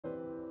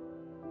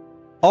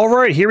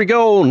Alright, here we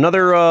go!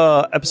 Another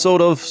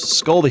episode of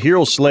Skul the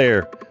Hero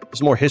Slayer.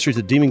 There's more history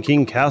to Demon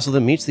King Castle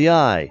than meets the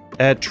eye.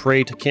 Add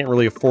trait, can't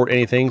really afford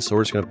anything, so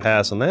we're just gonna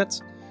pass on that.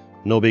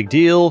 No big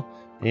deal.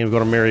 And we're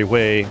gonna merry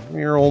way.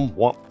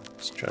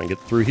 Let's try and get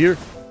through here.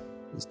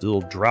 Let's do a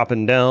little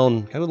dropping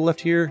down. Can I go to the left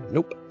here?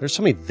 Nope. There's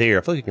somebody there.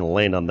 I feel like I can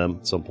land on them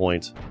at some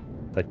point.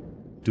 If I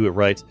do it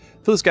right.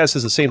 I feel this guy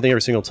says the same thing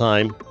every single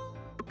time.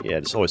 Yeah,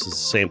 it just always says the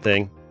same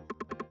thing.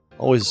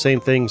 Always the same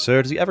thing,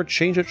 sir. Does he ever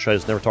change it? Should I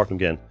just never talk to him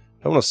again?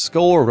 I want a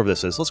skull or whatever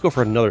this is. Let's go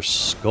for another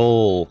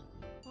skull.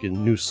 Get a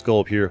new skull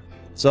up here.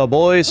 What's up,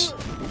 boys?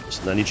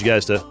 Just, I need you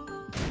guys to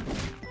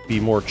be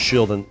more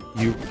chill than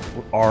you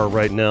are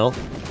right now.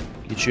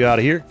 Get you out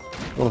of here.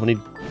 I don't know if I need...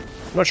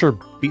 I'm not sure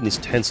beating these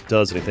tents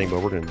does anything,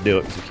 but we're going to do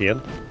it because we can.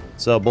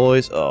 What's up,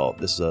 boys? Oh,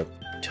 this is a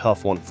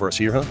tough one for us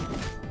here,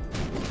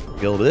 huh?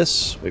 Get over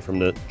this. Wait for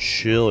him to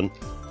chill and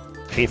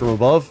paint from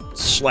above.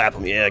 Slap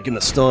him. Yeah, give him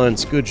the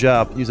stuns. Good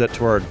job. Use that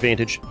to our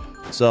advantage.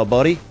 What's up,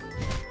 buddy?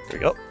 There we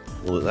go.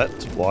 We'll do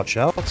that. Watch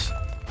out.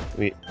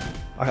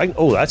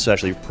 Oh, that's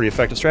actually a pretty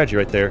effective strategy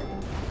right there.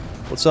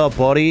 What's up,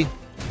 buddy? Can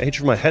I hit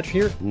you from my head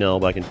here? No,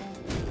 but I can...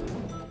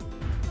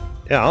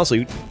 Yeah,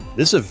 honestly,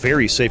 this is a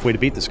very safe way to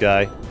beat this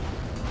guy.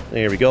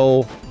 There we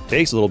go.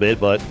 Takes a little bit,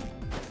 but...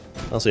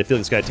 Honestly, I feel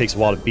like this guy takes a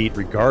while to beat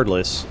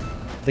regardless.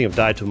 I think I've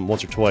died to him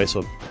once or twice,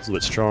 so he's a little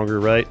bit stronger,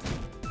 right?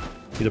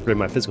 Need to upgrade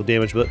my physical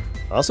damage, but...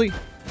 Honestly,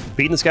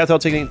 beating this guy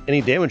without taking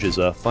any damage is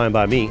fine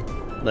by me.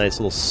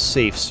 Nice little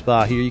safe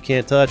spot here. You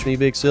can't touch me,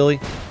 big silly.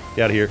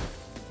 Get out of here.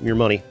 Give me your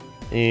money.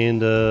 And,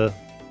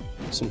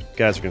 some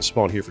guys are going to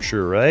spawn here for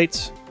sure, right?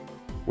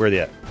 Where are they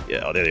at?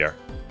 Yeah, oh, there they are.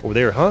 Over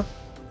there, huh?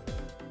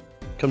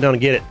 Come down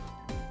and get it.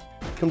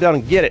 Come down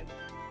and get it.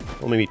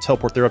 Well, maybe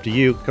teleport there up to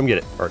you. Come get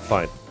it. Alright,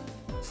 fine.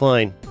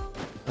 Fine.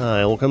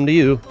 I will come to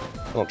you.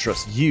 I don't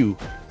trust you.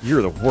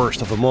 You're the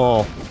worst of them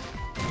all.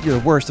 You're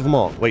the worst of them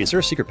all. Wait, is there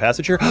a secret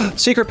passage here?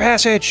 Secret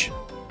passage!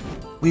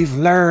 We've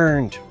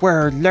learned.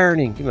 We're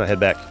learning. Give me my head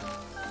back.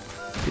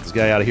 Get this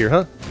guy out of here,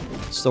 huh?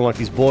 Still like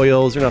these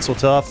boyos. They're not so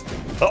tough.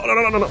 Oh,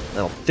 no. I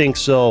don't think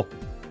so.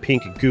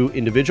 Pink goo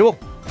individual.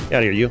 Get out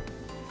of here, you.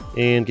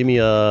 And give me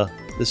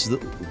this is the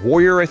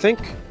warrior, I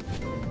think?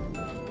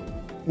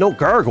 No,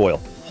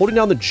 Gargoyle. Holding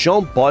down the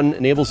jump button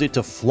enables it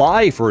to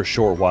fly for a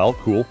short while.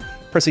 Cool.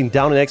 Pressing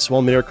down and X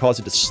while midair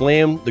causes it to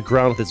slam the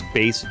ground with its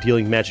base,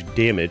 dealing magic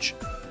damage.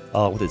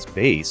 With its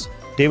base.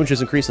 Damage is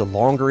increased the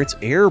longer it's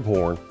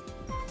airborne.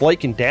 Flight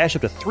can dash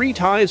up to 3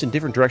 times in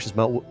different directions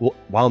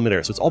while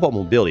midair, so it's all about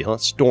mobility, huh?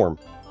 Storm.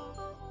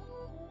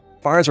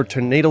 Fires a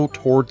tornado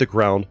toward the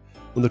ground.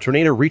 When the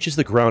tornado reaches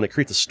the ground, it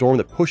creates a storm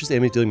that pushes the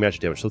enemy, dealing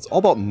magic damage. So it's all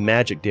about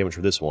magic damage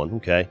for this one.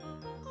 Okay.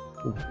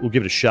 We'll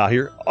give it a shot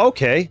here.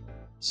 Okay.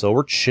 So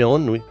we're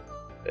chilling.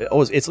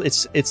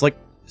 It's like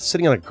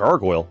sitting on a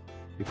gargoyle.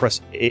 We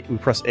press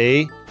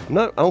A.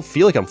 I don't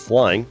feel like I'm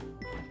flying.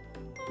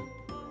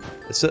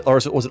 Or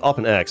was it up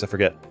and X? I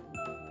forget.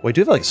 Wait,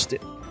 do you have like a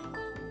stick?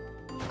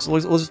 So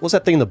what's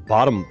that thing in the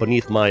bottom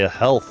beneath my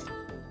health?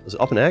 Was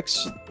it up and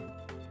X?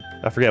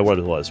 I forget what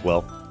it was.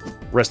 Well,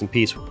 rest in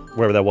peace,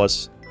 wherever that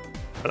was.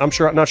 I'm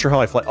not sure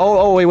how I fly.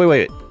 Oh,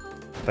 wait.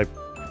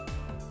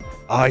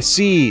 I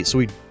see. So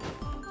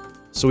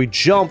we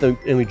jump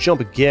and we jump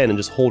again and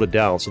just hold it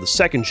down. So the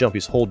second jump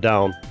is hold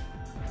down,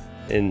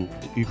 and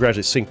you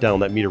gradually sink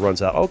down. That meter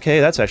runs out. Okay,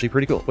 that's actually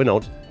pretty cool. Wait,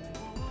 no.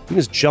 You can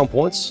just jump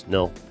once.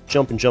 No.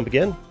 Jump and jump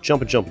again.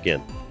 Jump and jump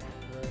again.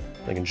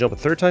 I can jump a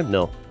third time.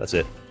 No, that's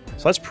it.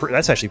 So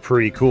that's actually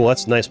pretty cool.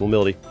 That's nice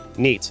mobility.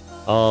 Neat.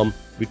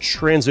 We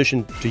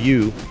transition to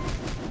you.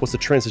 What's the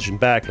transition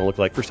back gonna look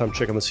like? First time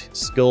checking this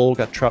skull.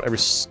 Got to try out every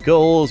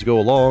skull as we go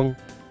along.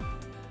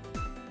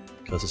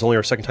 Because it's only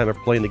our second time ever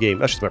playing the game.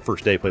 That's just my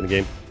first day playing the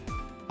game.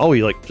 Oh,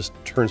 he like just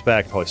turns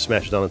back and probably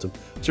smashes down into him.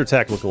 What's your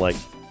attack looking like?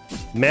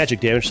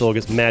 Magic damage, so I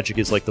guess magic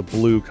is like the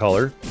blue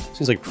color.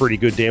 Seems like pretty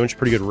good damage,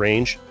 pretty good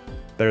range.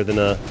 Better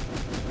than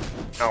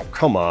Oh,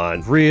 come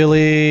on.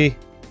 Really?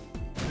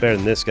 Better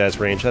than this guy's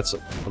range. That's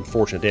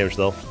unfortunate damage,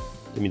 though.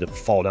 Didn't mean to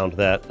fall down to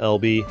that.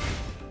 LB.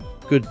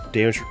 Good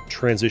damage for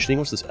transitioning.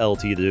 What's this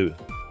LT do?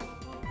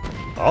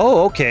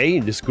 Oh, okay.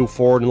 You just go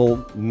forward and a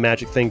little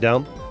magic thing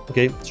down.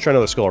 Okay, let's try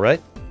another skull, right?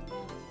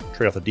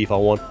 Trade off the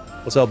default one.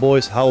 What's up,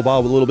 boys? How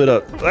about a little bit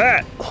of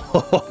that?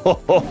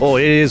 Oh,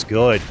 it is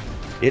good.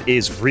 It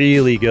is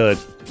really good.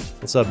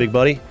 What's up, big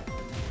buddy?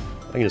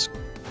 I can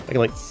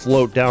like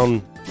float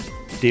down,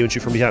 damage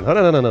you from behind.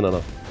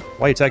 No.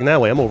 Why are you attacking that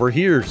way? I'm over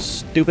here,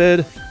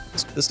 stupid.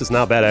 This is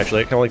not bad,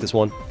 actually. I kind of like this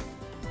one.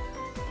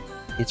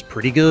 It's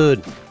pretty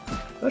good.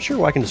 Not sure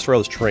why I can destroy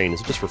this train. Is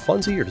it just for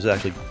funsies, or does it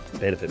actually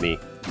benefit me?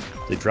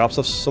 They drop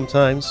stuff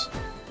sometimes.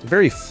 It's a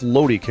very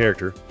floaty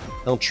character.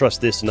 I don't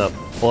trust this to not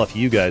buff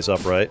you guys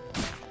up, right?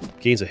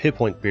 Gains a hit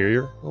point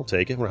barrier. I'll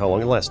take it. I wonder how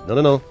long it lasts.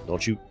 No.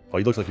 Don't you... Oh,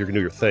 you look like you're gonna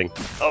do your thing.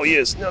 Oh,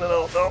 yes.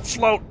 No. Don't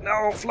float.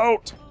 No,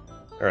 float.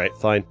 Alright,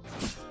 fine.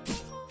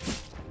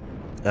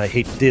 I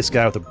hate this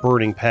guy with a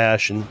burning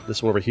passion.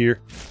 This one over here.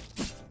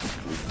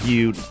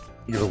 You're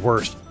the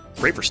worst.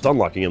 Great for stun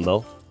locking him,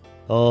 though.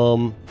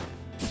 Well,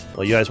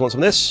 you guys want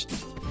some of this?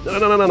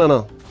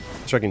 No.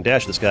 So I can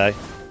dash this guy.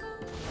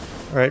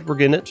 Alright, we're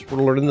getting it.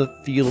 We're learning the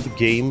feel of the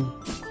game.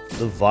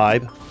 The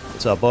vibe.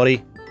 What's up,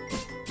 buddy?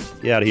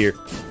 Get out of here.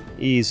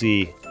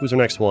 Easy. Who's our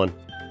next one?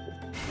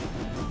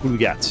 Who do we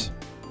got?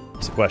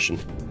 That's the question.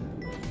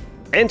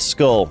 And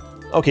Skul.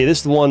 Okay, this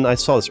is the one, I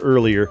saw this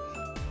earlier.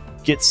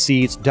 Get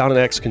seeds, down an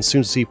X,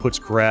 consumes seed, puts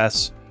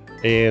grass,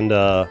 and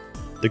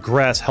the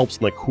grass helps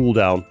them like cool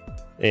down.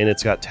 And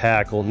it's got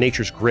tackle,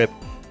 nature's grip,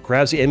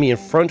 grabs the enemy in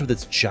front with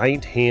its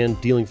giant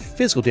hand, dealing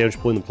physical damage,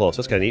 pulling them close.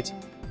 That's kind of neat.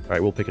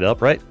 Alright, we'll pick it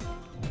up, right?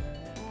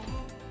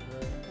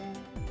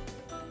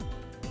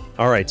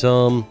 Alright,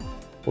 we'll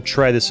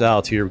try this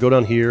out here. We'll go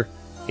down here,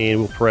 and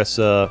we'll press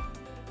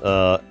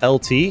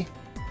LT.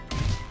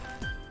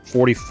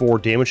 44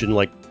 damage and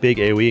like big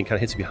AoE and kind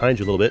of hits you behind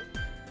you a little bit.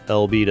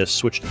 LB to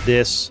switch to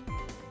this.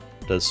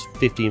 Does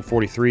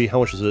 1543. How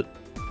much is it?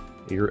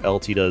 Your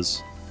LT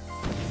does...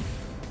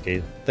 Okay,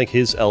 I think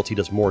his LT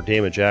does more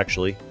damage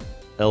actually.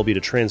 LB to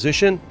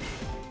transition.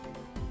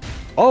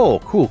 Oh,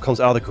 cool. Comes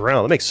out of the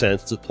ground. That makes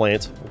sense. It's a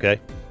plant. Okay.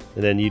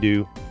 And then you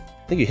do...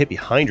 I think you hit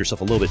behind yourself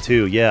a little bit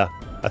too. Yeah.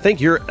 I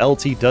think your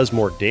LT does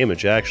more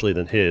damage actually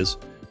than his.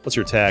 What's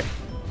your attack?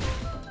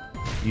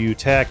 You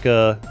attack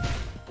 10,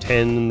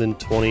 then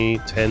 20,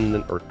 10,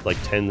 then, or like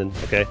 10, then,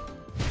 okay.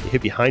 You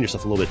hit behind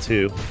yourself a little bit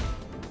too.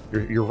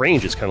 Your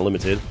range is kind of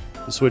limited.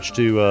 You switch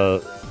to,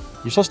 you're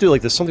supposed to do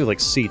like this, something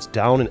like seeds.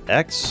 Down an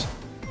X,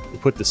 you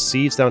put the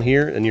seeds down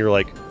here, and you're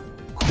like,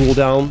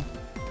 cooldown.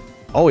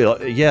 Oh,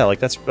 yeah, like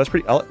that's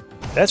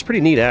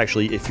pretty neat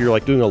actually. If you're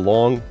like doing a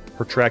long,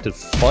 protracted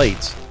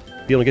fight,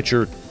 be able to get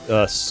your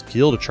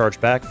skill to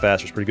charge back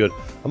faster is pretty good.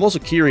 I'm also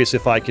curious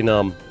if I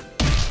can,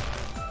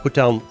 put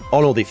down,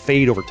 oh no, they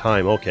fade over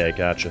time. Okay,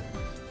 gotcha.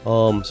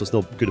 So it's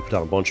no good to put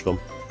down a bunch of them.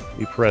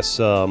 You press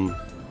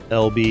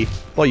LB.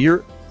 Well,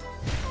 your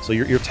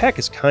attack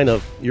is kind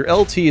of... Your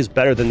LT is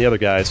better than the other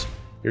guys.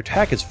 Your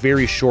attack is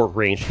very short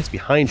range. It hits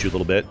behind you a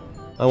little bit.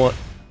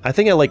 I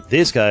think I like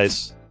this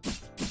guy's.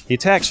 He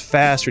attacks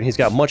faster and he's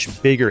got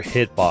much bigger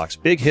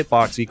hitbox. Big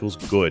hitbox equals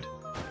good.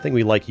 I think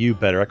we like you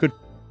better. I could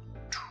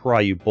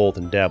try you both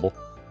and dabble.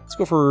 Let's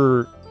go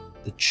for...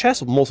 The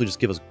chest will mostly just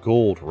give us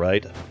gold,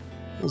 right?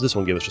 What does this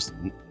one give us? Just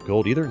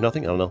gold either?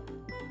 Nothing? I don't know.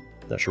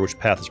 Not sure which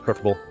path is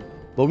preferable.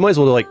 But we might as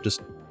well, like,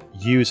 just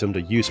use him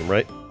to use him,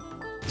 right?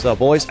 What's up,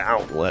 boys?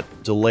 Ow! Well, that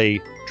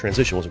delay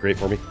transition wasn't great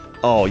for me.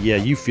 Oh, yeah,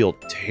 you feel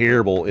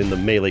terrible in the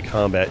melee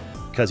combat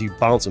because you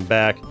bounce him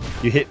back.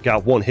 You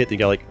got one hit, then you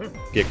gotta,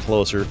 like, get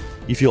closer.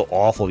 You feel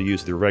awful to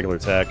use the regular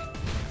attack.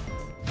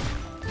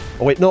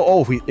 Oh, wait, no.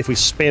 Oh, if we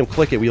spam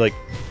click it, we, like...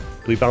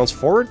 Do we bounce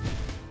forward?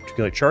 Do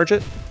you, like, charge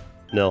it?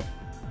 No.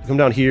 Come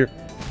down here.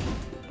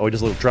 Oh, he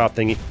does a little drop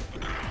thingy.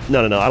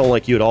 No, I don't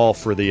like you at all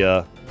for the,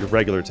 your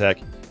regular attack.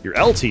 Your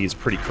LT is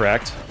pretty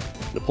cracked.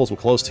 It pulls him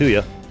close to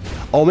you.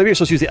 Oh, maybe you're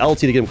supposed to use the LT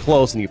to get him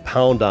close and you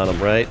pound on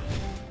him, right?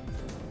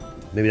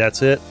 Maybe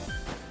that's it.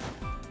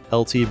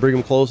 LT, bring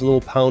him close, a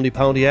little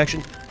poundy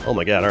action. Oh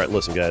my god, alright,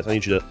 listen guys, I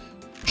need you to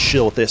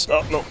chill with this.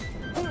 Oh, no.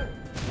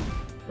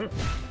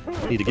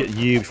 I need to get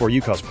you before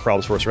you cause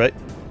problems for us, right?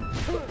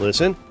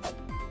 Listen.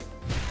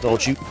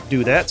 Don't you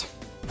do that.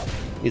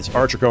 Need this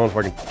archer going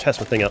before I can test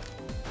my thing out.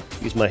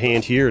 Use my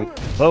hand here and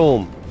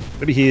boom.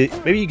 Maybe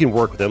you can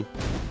work with him.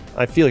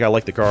 I feel like I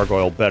like the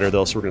Gargoyle better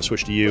though, so we're gonna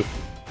switch to you.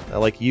 I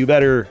like you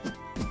better.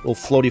 Little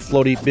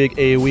floaty, big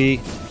AoE.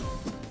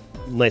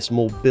 Nice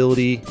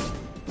mobility.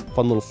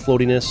 Fun little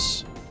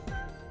floatiness.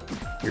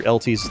 Your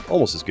LT's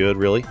almost as good,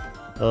 really.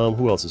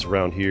 Who else is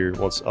around here?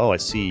 Oh, I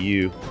see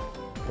you.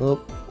 Oh,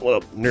 what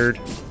up, nerd?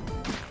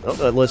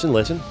 Oh,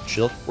 listen.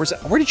 Chill.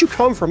 Where did you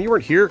come from? You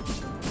weren't here.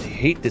 I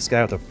hate this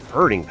guy with a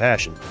burning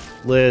passion.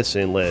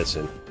 Listen.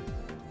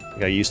 I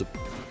gotta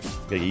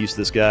get used to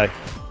this guy.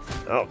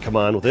 Oh, come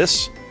on with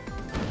this.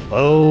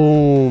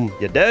 Boom!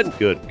 You dead?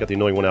 Good. Got the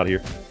annoying one out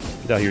here.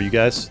 Get out here, you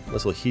guys.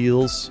 Nice little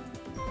heals.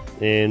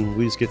 And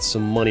we just get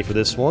some money for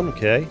this one.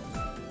 Okay.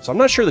 So I'm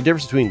not sure the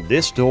difference between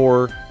this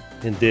door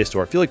and this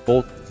door. I feel like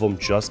both of them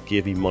just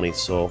give me money.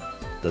 So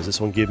does this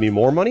one give me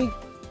more money?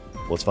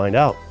 Let's find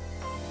out.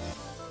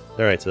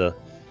 Alright,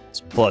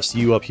 let's bust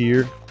you up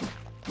here.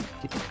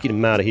 Get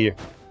him out of here.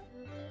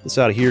 This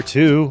out of here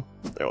too.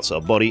 There, what's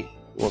up, buddy? You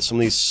want some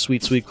of these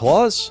sweet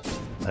claws?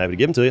 I'm happy to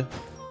give them to you.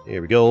 Here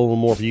we go, a little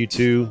more for you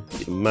too.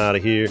 Get them out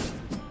of here.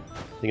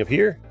 Thing up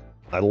here?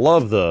 I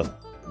love the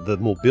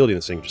mobility in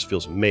this thing. It just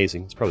feels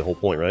amazing. It's probably the whole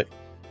point, right?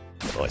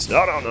 Oh, I said,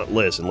 no,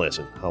 listen.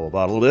 How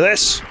about a little bit of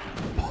this?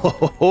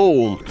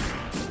 Oh,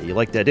 you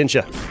liked that, didn't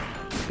you?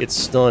 It's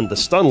stunned. The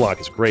stun lock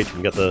is great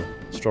when you got the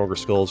stronger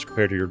skulls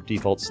compared to your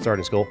default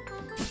starting skull.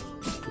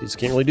 You just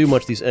can't really do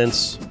much, these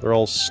Ents. They're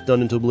all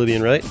stunned into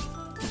oblivion, right?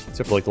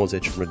 Except for like the ones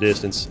that hit you from a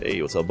distance.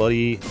 Hey, what's up,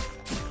 buddy?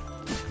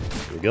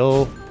 Here we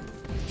go.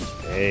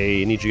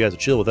 Hey, I need you guys to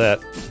chill with that.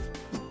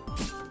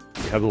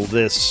 You have a little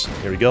this.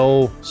 Here we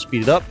go.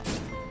 Speed it up.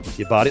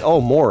 Your body.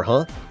 Oh, more,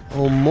 huh?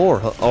 Oh, more,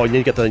 huh? Oh, and then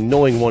you got the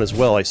annoying one as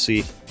well, I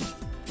see.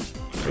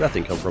 Where'd that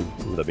thing come from?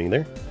 Remember that being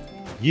there?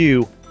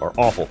 You are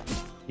awful.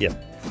 Yeah.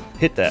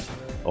 Hit that.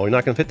 Oh, you're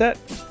not gonna hit that?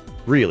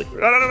 Really?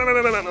 No.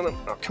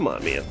 Oh, come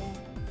on, man.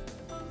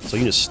 So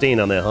you can just stand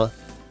on that, huh?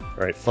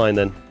 Alright, fine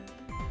then.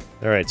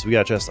 Alright, so we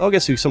got a chest. Oh, I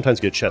guess we sometimes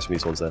get a chest from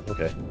these ones then.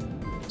 Okay.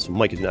 So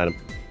might get an item.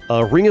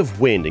 Ring of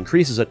Wind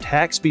increases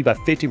attack speed by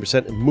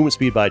 15% and movement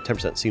speed by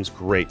 10%. Seems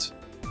great.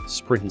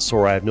 Sprint and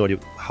Soar, I have no idea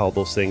how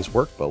those things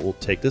work, but we'll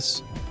take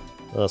this.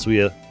 So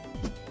we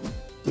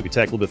can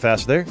attack a little bit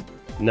faster there.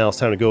 Now it's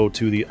time to go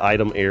to the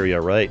item area,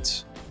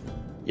 right?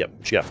 Yep,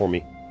 what you got for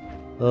me?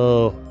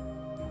 Oh,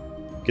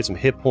 get some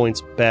hit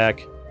points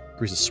back.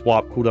 Increases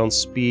swap cooldown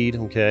speed.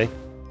 Okay.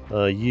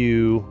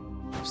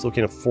 You still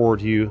can't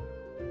afford you,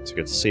 so I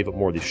got to save up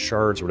more of these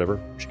shards or whatever.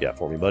 What you got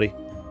for me, buddy?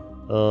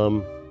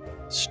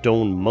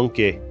 Stone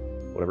Monkey.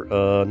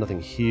 Whatever.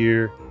 Nothing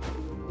here.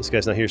 This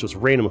guy's not here, so it's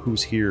random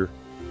who's here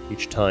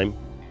each time.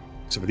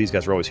 Except for these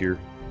guys are always here.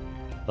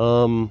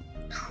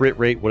 Crit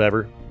rate,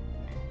 whatever.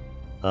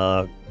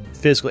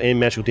 Physical and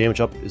magical damage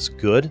up is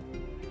good.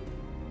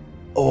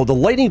 Oh, the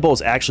lightning bolt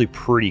is actually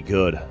pretty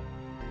good.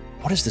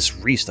 What is this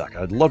restock?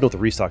 I'd love to know what the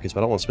restock is, but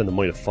I don't want to spend the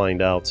money to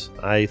find out.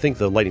 I think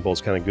the lightning bolt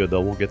is kind of good,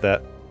 though. We'll get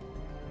that.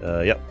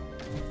 Yep.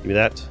 Give me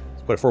that.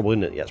 It's quite affordable,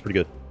 isn't it? Yeah, it's pretty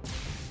good.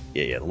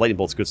 Yeah, the lightning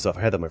bolt's good stuff.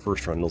 I had that in my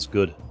first run. It was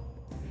good.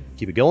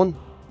 Keep it going.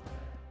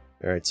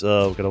 Alright,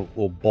 so we've got a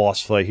little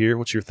boss fight here.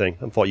 What's your thing? I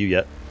haven't fought you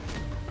yet.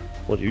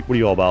 What are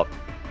you all about?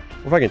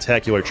 What if I can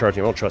attack you while you're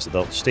charging? I don't trust it,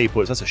 though. Stay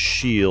put. That's a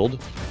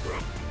shield.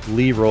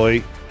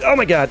 Leroy. Oh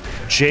my god!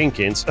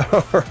 Jenkins.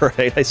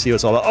 Alright, I see what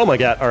it's all about. Oh my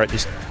god! Alright,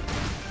 just...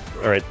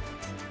 Alright.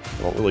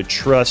 I don't really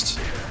trust.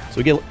 So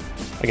we get...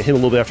 I can hit him a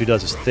little bit after he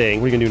does his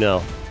thing. What are you gonna do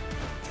now?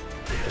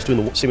 Just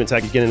doing the same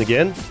attack again and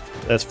again?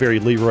 That's very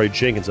Leroy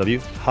Jenkins of you.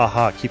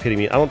 Haha, keep hitting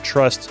me. I don't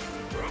trust...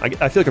 I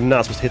feel like I'm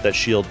not supposed to hit that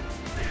shield.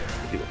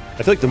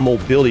 I feel like the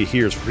mobility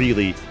here is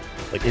really,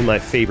 like, in my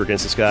favor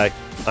against this guy.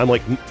 I'm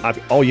like...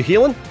 oh, you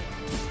healing?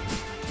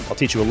 I'll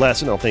teach you a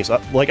lesson. Oh, thanks.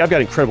 Like, I've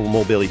got incredible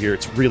mobility here.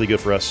 It's really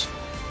good for us.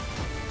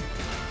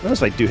 What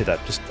if I do hit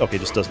that? Just... Okay,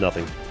 just does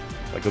nothing.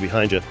 I go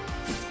behind you.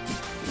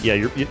 Yeah,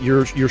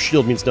 your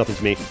shield means nothing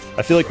to me.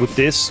 I feel like with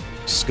this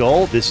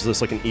Skull, this is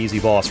just like an easy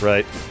boss,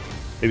 right?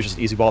 Maybe it's just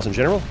an easy boss in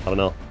general? I don't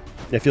know.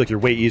 I feel like you're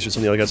way easier than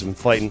some of the other guys have been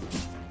fighting.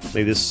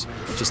 Maybe this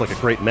is just like a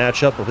great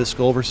matchup of this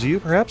Skull versus you,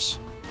 perhaps?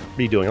 What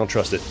are you doing? I don't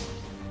trust it.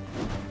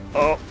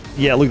 Oh,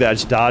 yeah, look at that. I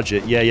just dodge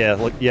it. Yeah,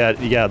 look,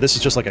 yeah, this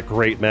is just like a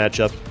great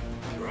matchup.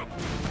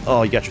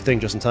 Oh, you got your thing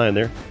just in time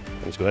there.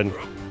 Let's go ahead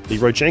and...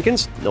 Leroy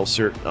Jenkins? No,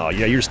 sir. Oh,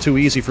 yeah, you're just too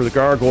easy for the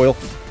Gargoyle.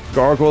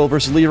 Gargoyle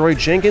versus Leroy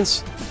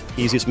Jenkins?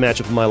 Easiest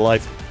matchup of my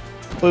life.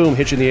 Boom,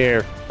 hit you in the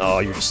air. Oh,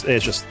 you're just...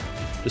 It's just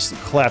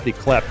clappity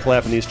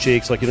clap in these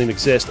cheeks like you don't even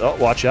exist. Oh,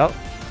 watch out.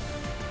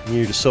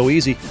 You're just so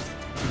easy.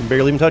 You can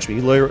barely even touch me.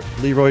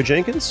 Leroy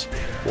Jenkins?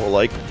 More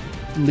like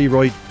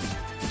Leroy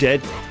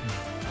Dead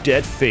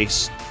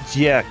Face.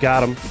 Yeah,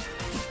 got him.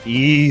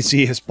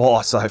 Easiest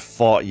boss I've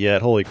fought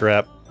yet. Holy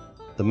crap.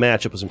 The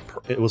matchup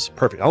was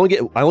perfect. I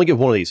only get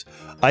one of these.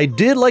 I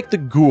did like the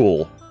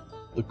Ghoul.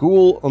 The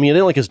Ghoul, I mean, I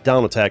didn't like his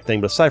down attack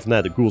thing, but aside from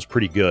that, the Ghoul's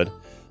pretty good.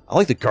 I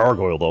like the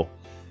Gargoyle,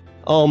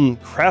 though.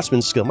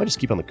 Craftsman skill. I might just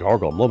keep on the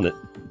Gargoyle. I'm loving it.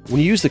 When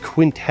you use the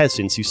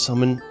Quintessence, you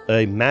summon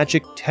a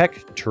magic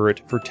tech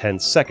turret for 10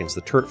 seconds.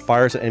 The turret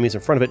fires at enemies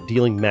in front of it,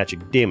 dealing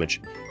magic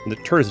damage. When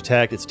the turret is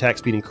attacked, its attack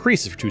speed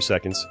increases for 2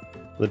 seconds.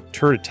 When the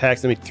turret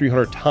attacks enemy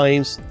 300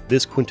 times,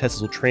 this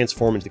Quintessence will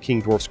transform into the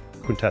King Dwarf's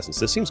Quintessence.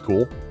 This seems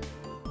cool.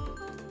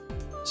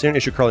 Standard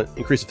issue Carlin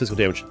increases physical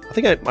damage.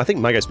 I think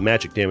my guy's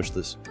magic damage to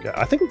this guy.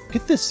 I think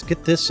get this,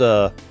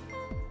 yeah,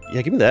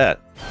 give me that.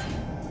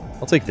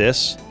 I'll take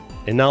this.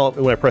 And now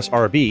when I press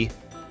RB,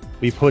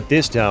 we put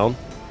this down,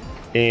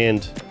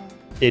 and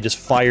it just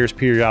fires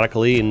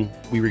periodically, and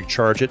we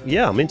recharge it.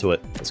 Yeah, I'm into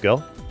it. Let's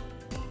go.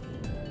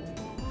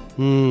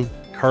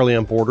 Carly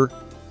on border.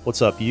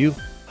 What's up, you?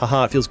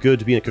 Haha, it feels good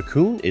to be in a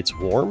cocoon. It's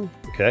warm.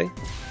 Okay,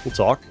 we'll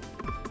talk.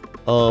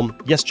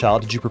 Yes,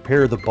 child, did you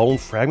prepare the bone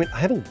fragment? I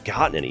haven't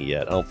gotten any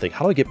yet, I don't think.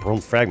 How do I get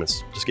bone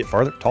fragments? Just get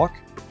farther? Talk?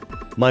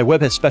 My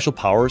web has special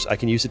powers. I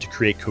can use it to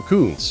create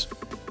cocoons.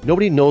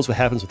 Nobody knows what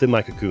happens within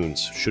my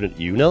cocoons. Shouldn't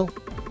you know?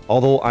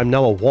 Although I'm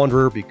now a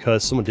wanderer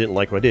because someone didn't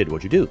like what I did.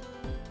 What'd you do?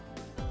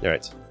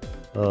 Alright.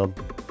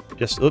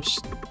 Oops.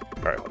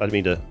 Alright, I didn't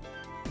mean to...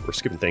 We're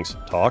skipping things.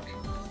 Talk.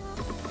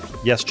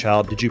 Yes,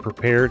 child, did you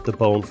prepare the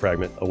bone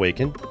fragment?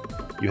 Awaken.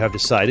 You have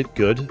decided.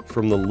 Good.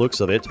 From the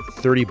looks of it,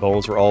 30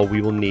 bones are all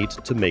we will need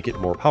to make it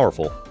more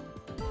powerful.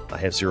 I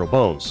have 0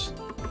 bones.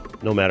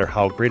 No matter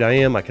how great I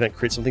am, I cannot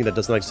create something that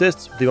does not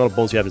exist. The amount of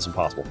bones you have is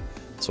impossible.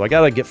 So I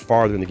gotta get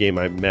farther in the game,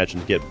 I imagine,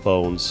 to get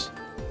bones.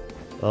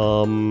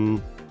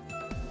 Do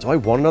I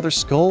want another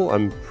skull?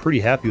 I'm pretty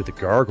happy with the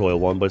Gargoyle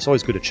one, but it's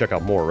always good to check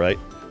out more, right?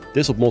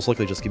 This will most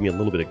likely just give me a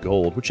little bit of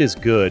gold, which is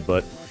good,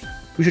 but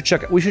we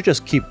should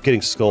just keep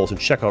getting skulls and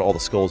check out all the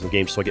skulls in the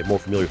game so I get more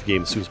familiar with the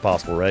game as soon as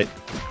possible, right?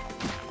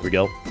 Here we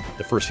go.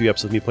 The first few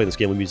episodes of me playing this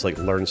game, we just like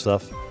learn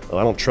stuff. Oh,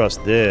 I don't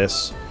trust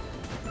this.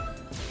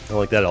 I don't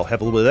like that. I'll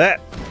have a little bit of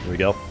that. There we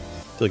go. I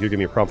feel like you're giving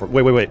me a problem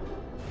for... Wait.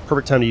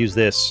 Perfect time to use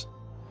this.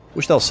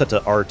 Wish that was set to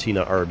RT,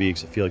 not RB,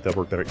 because I feel like that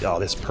worked better. Oh,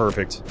 this is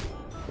perfect.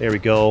 There we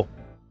go.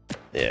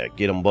 Yeah,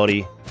 get him,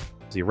 buddy.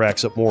 As he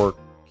racks up more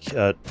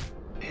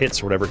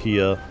hits or whatever,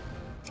 he... Oh,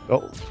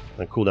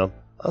 and cooldown.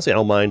 Honestly, I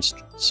don't mind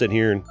sitting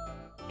here and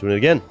Doing it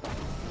again.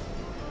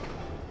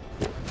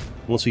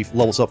 Once he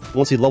levels up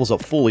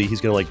fully,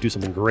 he's gonna like do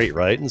something great,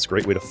 right? And it's a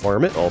great way to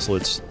farm it. Also,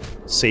 it's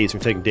saves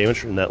from taking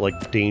damage in that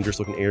like dangerous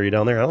looking area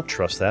down there. I don't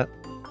trust that.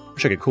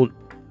 Wish I could cool.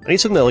 I need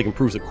something that like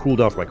improves the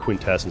cooldown for my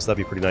quintessence.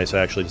 That'd be pretty nice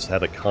actually. Just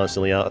have it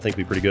constantly out. I think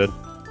would be pretty good.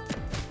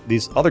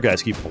 These other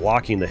guys keep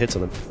blocking the hits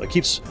on them. Like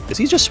is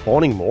he just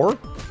spawning more?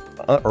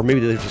 Or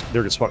maybe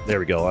they're just spawn. There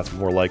we go. That's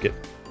more like it.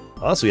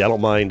 Honestly, I don't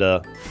mind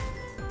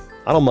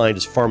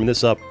just farming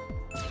this up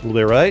a little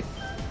bit, right?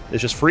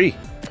 It's just free.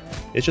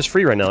 It's just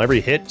free right now. Every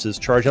hit is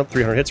charging up.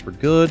 300 hits for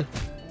good.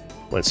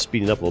 When it's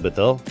speeding up a little bit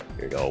though.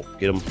 Here we go.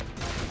 Get him.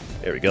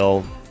 There we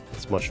go.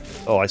 That's much.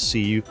 Oh, I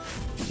see you.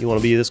 You want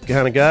to be this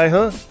kind of guy,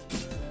 huh?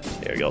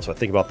 There we go. So I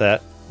think about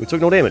that. We took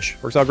no damage.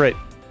 Works out great.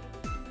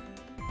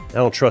 I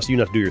don't trust you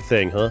not to do your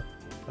thing, huh?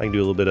 I can do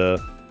a little bit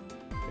of,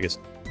 I guess,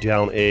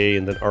 down A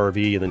and then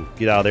RB and then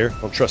get out of there.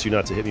 I don't trust you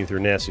not to hit me with your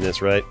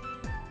nastiness, right?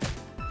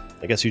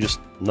 I guess you're just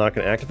not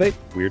going to activate?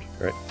 Weird.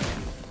 Alright.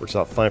 Works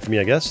out fine for me,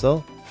 I guess,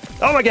 though.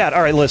 Oh my god!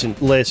 Alright, listen.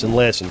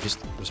 Just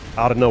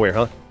out of nowhere,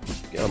 huh?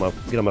 Get on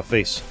my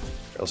face.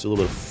 Right, let's do a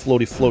little bit of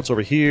floaty floats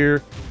over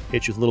here.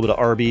 Hit you with a little bit of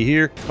RB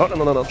here. Oh,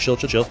 no. Chill.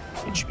 Get you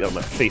out of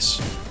my face.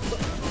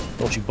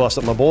 Don't you bust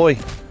up my boy.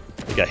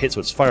 He got hit, so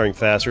it's firing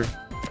faster.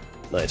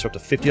 Nice, we're up to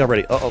 50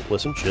 already. Uh-oh,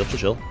 listen. Chill.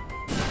 Get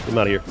him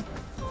out of here.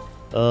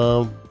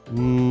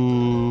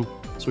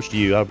 Switch to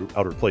you. I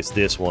would replace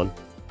this one.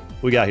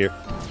 What we got here?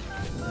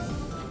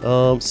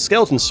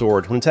 Skeleton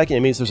Sword. When attacking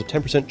enemies, there's a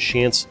 10%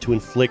 chance to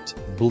inflict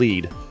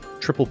bleed.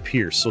 Triple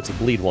pierce, so it's a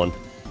bleed one.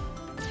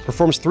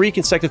 Performs 3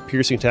 consecutive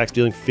piercing attacks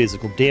dealing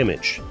physical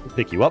damage. We'll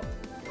pick you up.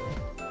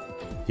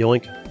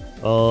 Yoink.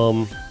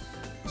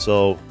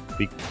 So,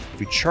 if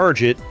we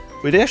charge it...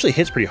 It actually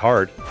hits pretty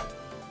hard.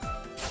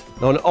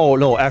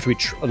 No, after we...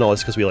 no,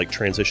 it's because we, like,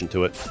 transition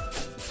to it.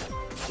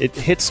 It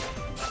hits...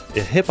 The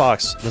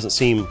hitbox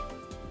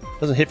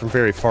doesn't hit from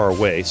very far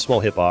away.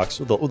 Small hitbox.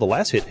 Oh, the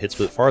last hit hits a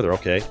bit farther,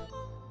 okay.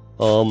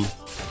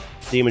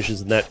 Damage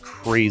isn't that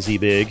crazy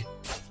big.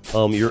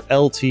 Your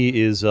LT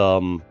is,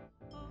 that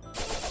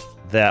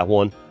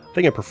one. I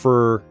think I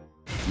prefer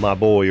my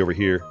boy over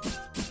here.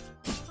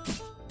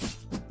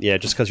 Yeah,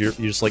 just because you're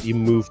just like, you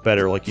move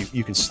better, like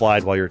you can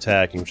slide while you're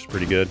attacking, which is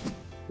pretty good.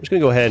 I'm just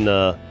gonna go ahead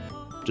and,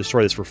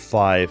 destroy this for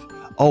 5.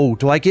 Oh,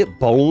 do I get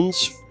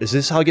bones? Is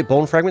this how I get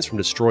bone fragments? From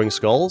destroying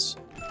skulls?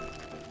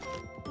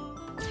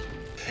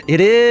 It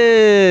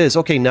is!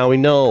 Okay, now we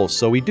know.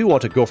 So we do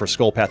want to go for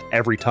Skull Path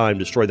every time,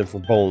 destroy them for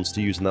bones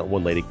to use in that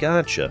one lady.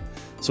 Gotcha.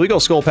 So we go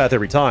Skull Path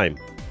every time.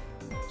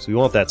 So we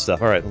want that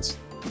stuff. Alright, let's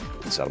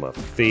get this out of my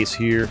face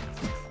here.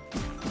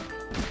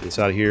 Get this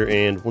out of here,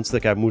 and once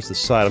that guy moves to the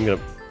side, I'm going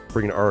to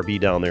bring an RB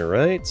down there,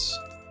 right?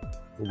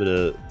 A little bit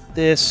of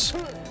this.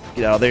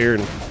 Get out of there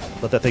and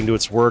let that thing do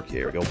its work.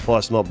 There we go.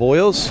 Bust them up,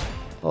 boyos.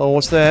 Oh,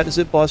 what's that? Is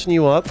it busting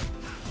you up?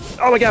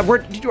 Oh my god,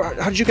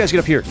 how did you guys get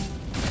up here?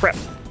 Crap.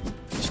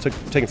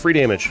 Taking free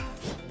damage.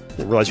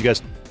 Didn't realize you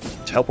guys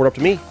teleport up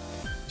to me.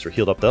 So we're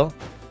healed up though.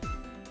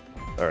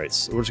 Alright,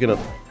 so we're just gonna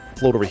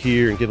float over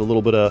here and give a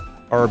little bit of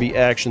RB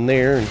action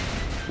there and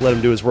let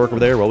him do his work over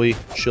there while we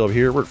chill over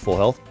here. We're at full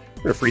health.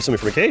 We're gonna free somebody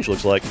from a cage,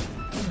 looks like.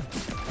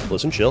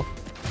 Listen, chill.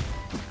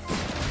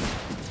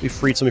 We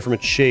freed somebody from a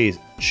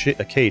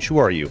cage. Who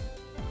are you?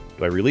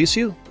 Do I release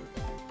you?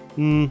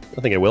 I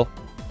think I will.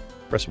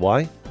 Press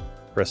Y.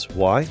 Press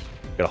Y.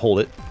 Gotta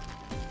hold it.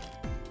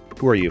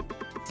 Who are you?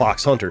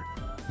 Fox Hunter.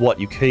 What,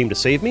 you came to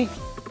save me?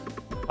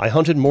 I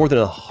hunted more than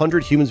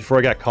 100 humans before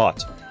I got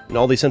caught, and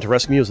all they sent to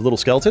rescue me was a little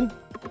skeleton?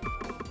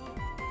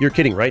 You're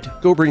kidding, right?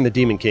 Go bring the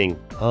Demon King.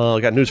 I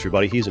got news for you,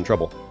 buddy. He's in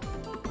trouble.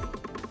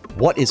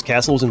 What? His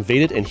castle was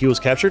invaded and he was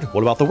captured?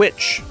 What about the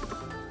witch?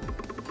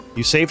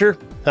 You saved her?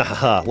 Ha ha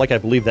ha, like I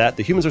believe that.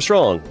 The humans are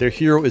strong. Their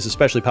hero is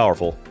especially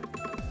powerful.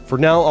 For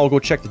now, I'll go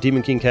check the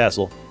Demon King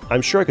castle.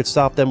 I'm sure I could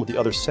stop them with the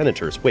other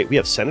senators. Wait, we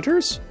have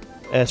senators?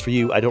 As for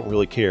you, I don't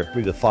really care.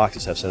 Maybe the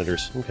foxes have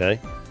senators. Okay.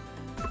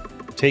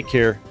 Take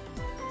care.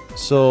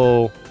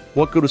 So,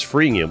 what good was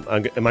freeing you?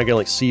 Am I gonna,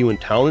 like, see you in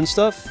town and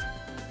stuff?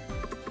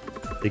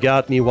 They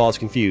got me while I was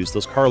confused.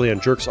 Those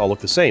Carleon jerks all look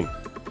the same.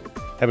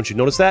 Haven't you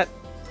noticed that?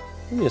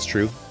 I mean, it's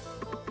true.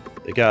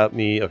 They got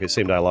me... Okay,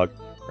 same dialogue.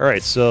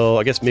 Alright, so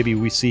I guess maybe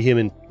we'll see him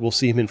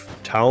in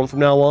town from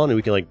now on, and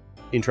we can, like,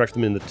 interact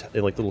with him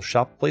in like, little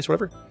shop place or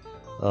whatever.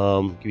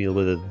 Give me a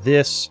little bit of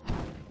this.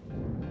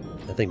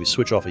 I think we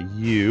switch off of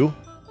you.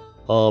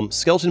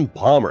 Skeleton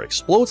Bomber.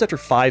 Explodes after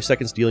 5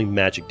 seconds, dealing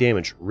magic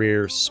damage.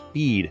 Rare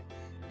speed.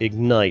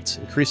 Ignite.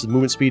 Increases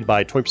movement speed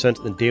by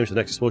 20% and damage the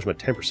next explosion by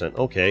 10%.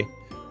 Okay.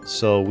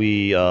 So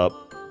we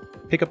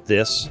pick up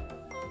this.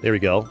 There we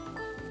go.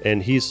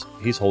 And he's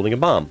holding a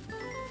bomb.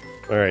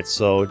 Alright,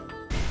 so...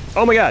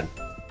 Oh my god!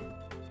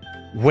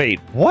 Wait,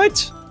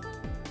 what?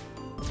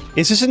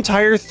 Is this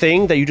entire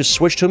thing that you just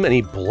switch to him and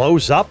he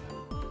blows up?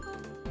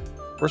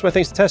 Where's my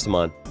things to test him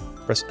on?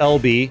 Press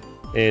LB,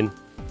 and...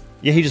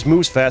 Yeah, he just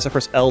moves fast. I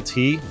press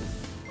LT.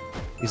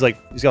 He's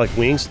got like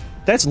wings.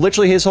 That's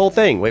literally his whole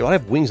thing. Wait, why do I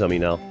have wings on me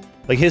now?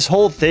 Like, his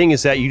whole thing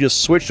is that you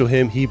just switch to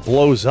him, he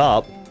blows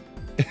up.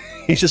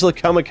 He's just a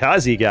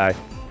kamikaze guy.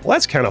 Well,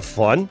 that's kind of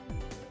fun.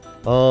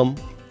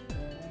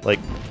 Like,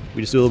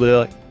 we just do a little bit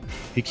of, like,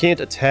 he can't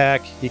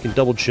attack, he can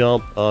double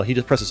jump, he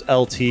just presses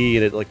LT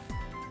and it, like,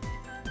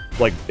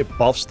 it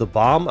buffs the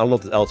bomb. I don't know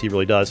if the LT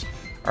really does.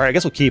 Alright, I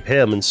guess we'll keep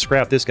him and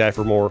scrap this guy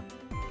for more.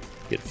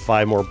 Get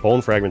 5 more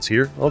bone fragments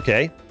here.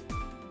 Okay.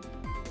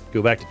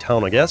 Go back to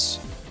town, I guess.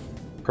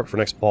 Prep for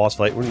next boss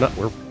fight.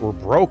 We're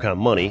broke on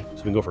money, so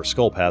we can go for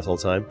skull paths all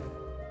the time.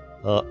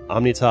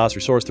 Omnitas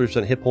restores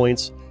 30% hit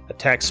points.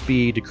 Attack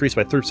speed decreased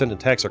by 30%.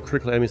 Attacks are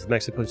critical enemies with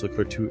max hit points. Look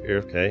for 2 air.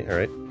 Okay,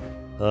 alright.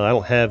 I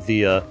don't have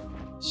the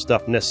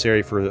stuff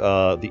necessary for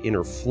the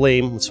inner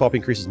flame.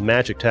 Swapping increases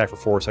magic attack for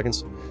 4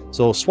 seconds.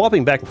 So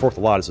swapping back and forth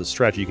a lot is a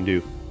strategy you can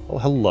do. Oh,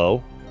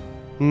 hello.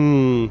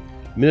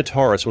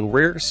 Minotaurus. When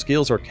rare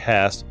skills are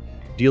cast,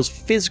 deals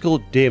physical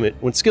damage.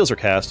 When skills are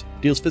cast,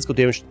 deals physical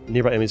damage to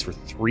nearby enemies for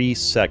 3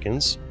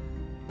 seconds.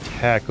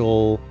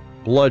 Tackle,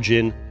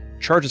 bludgeon,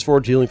 charges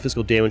forward, dealing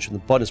physical damage. When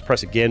the button is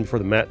pressed again before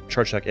the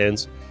charge attack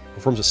ends,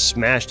 performs a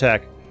smash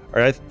attack.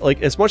 All right,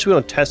 like as much as we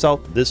want to test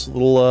out this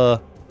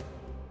little,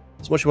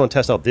 as much as we want to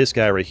test out this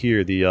guy right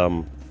here,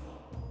 the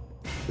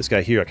this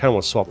guy here, I kind of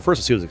want to swap. First,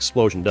 let's see what this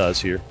explosion does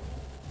here.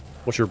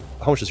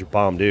 How much does your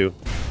bomb do?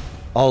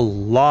 A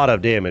lot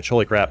of damage.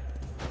 Holy crap!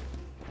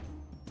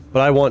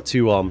 But I want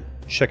to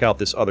check out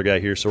this other guy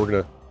here, so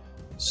we're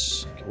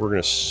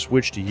gonna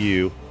switch to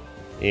you,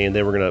 and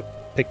then we're gonna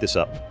pick this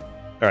up.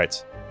 All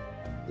right,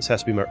 this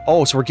has to be my.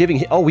 Oh, so we're giving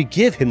him. Oh, we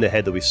give him the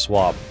head that we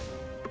swap.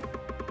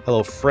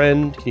 Hello,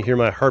 friend. Can you hear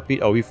my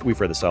heartbeat? Oh,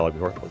 we've read this dialogue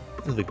before.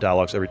 The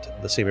dialogue's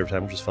the same every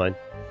time, which is fine.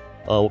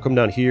 We'll come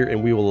down here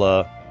and we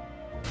will.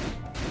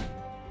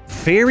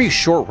 Very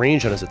short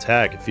range on his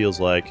attack. It feels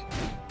like.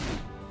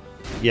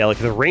 Yeah, like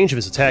the range of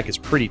his attack is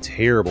pretty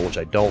terrible, which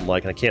I don't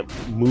like, and I can't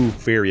move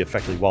very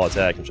effectively while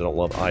attacking, which I don't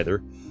love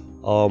either.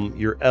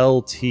 Your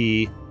LT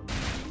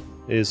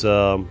is just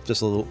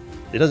a little.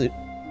 It doesn't.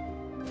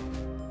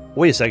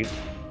 Wait a second.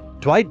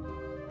 Do I?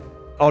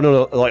 Oh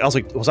no! Like I was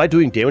like, was I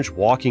doing damage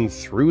walking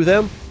through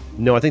them?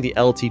 No, I think the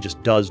LT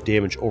just does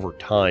damage over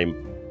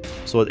time,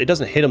 so it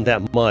doesn't hit him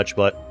that much,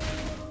 but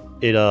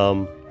it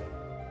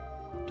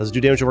does it do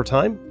damage over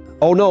time?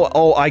 Oh no!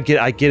 Oh, I get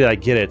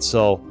it.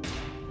 So.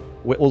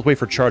 We'll wait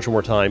for charge one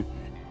more time.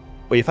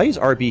 Wait, if I use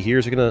RB here,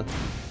 is it gonna...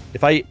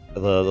 If I... The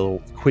little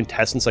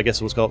quintessence, I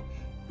guess it was called.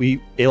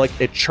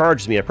 It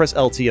charges me. I press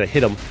LT and I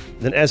hit him.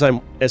 And then as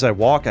I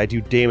walk, I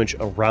do damage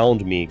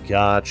around me.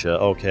 Gotcha.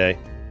 Okay.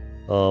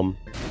 I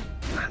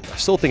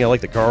still think I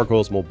like the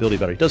Gargoyle's mobility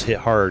better. He does hit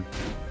hard.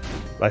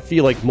 I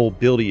feel like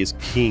mobility is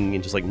king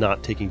and just like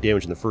not taking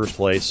damage in the first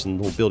place. And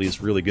mobility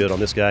is really good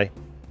on this guy.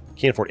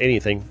 Can't afford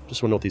anything.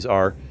 Just want to know what these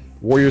are.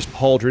 Warrior's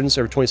Pauldrons.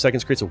 Every 20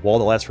 seconds creates a wall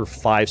that lasts for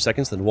 5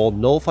 seconds. Then the wall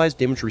nullifies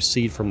damage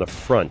received from the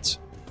front.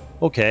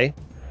 Okay.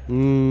 It's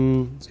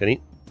kind of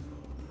neat.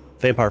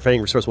 Vampire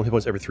Fang restores 1 hit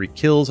points every 3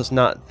 kills. That's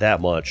not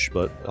that much,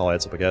 but it all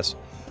adds up, I guess.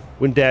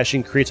 Wind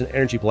Dashing creates an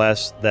energy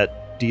blast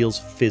that deals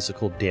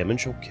physical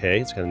damage.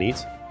 Okay, it's kind of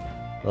neat.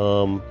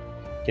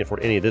 Can't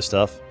afford any of this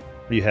stuff.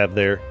 What do you have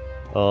there?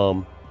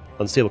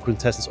 Unstable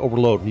Quintessence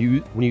Overload.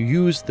 When you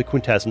use the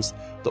Quintessence,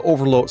 the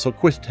Overload... So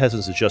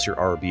Quintessence is just your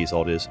RB is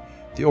all it is.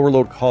 The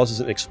Overload causes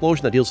an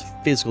explosion that deals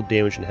physical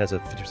damage and has a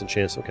 50%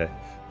 chance. Okay.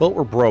 Well,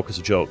 we're broke as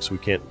a joke, so we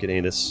can't get any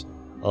of this.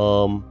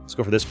 Let's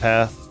go for this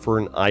path for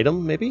an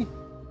item, maybe?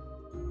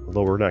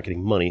 Although we're not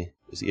getting money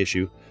is the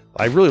issue.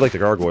 I really like the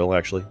Gargoyle,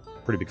 actually.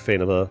 Pretty big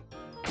fan of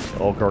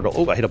Gargoyle.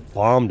 Oh, I hit a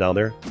bomb down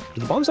there.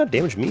 Did the bombs not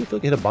damage me? I feel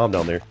like I hit a bomb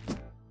down there.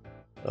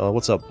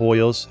 What's up,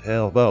 boyos?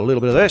 How about a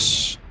little bit of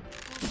this?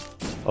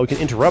 Oh, we can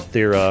interrupt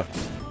their, Can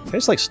I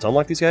just, like, stun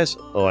like these guys?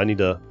 Oh, I need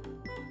to...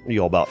 What are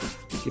you all about?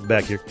 Get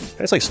back here. Can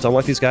I just, like, stun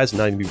like these guys and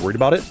not even be worried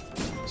about it?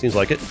 Seems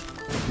like it.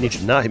 I need you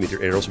to not hit me with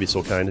your arrows, would be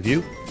so kind of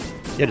you.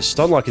 Yeah, just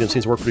stun locking him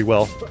seems to work pretty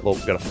well. Well,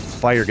 we've got a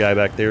fire guy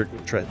back there.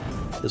 Try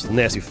this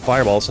nasty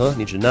fireballs, huh?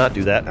 Need you to not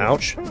do that.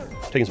 Ouch.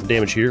 Taking some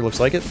damage here, looks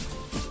like it.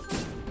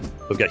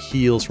 We've got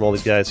heals from all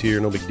these guys here,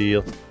 no big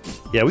deal.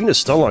 Yeah, we can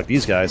just stun lock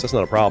these guys, that's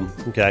not a problem.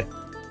 Okay.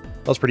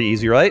 That was pretty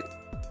easy, right?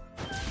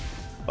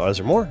 Oh, is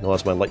there more? No,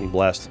 that's my lightning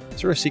blast.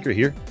 Is there a secret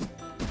here?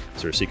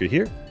 Is there a secret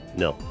here?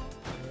 No.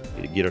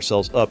 Need to get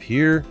ourselves up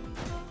here.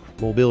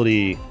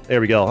 Mobility.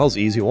 There we go. That was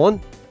the easy one.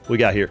 What we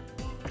got here?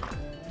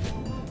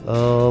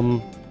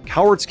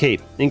 Coward's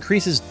Cape.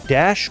 Increases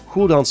dash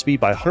cooldown speed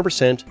by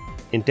 100%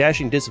 and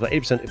dashing distance by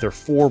 80% if there are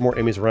 4 more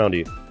enemies around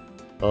you.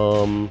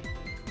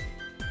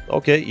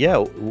 Okay, yeah,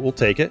 we'll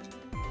take it.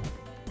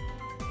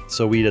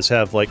 So we just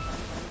have, like...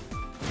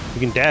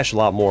 We can dash a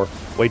lot more.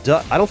 Wait,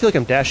 I don't feel like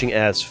I'm dashing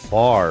as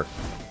far.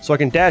 So I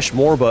can dash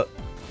more, but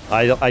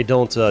I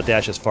don't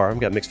dash as far. I've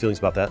got mixed feelings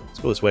about that. Let's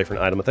go this way for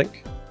an item, I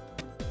think.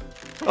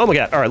 Oh my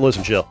god, alright,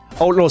 listen, chill.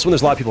 Oh no, it's when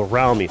there's a lot of people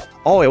around me.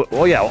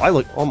 Oh yeah,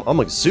 I'm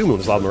like zooming when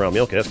there's a lot of them around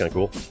me. Okay, that's kind of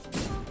cool.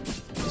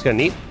 That's kind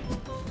of neat.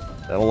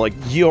 I don't like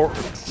your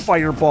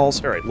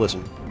fireballs. Alright,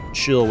 listen.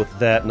 Chill with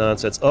that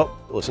nonsense. Oh,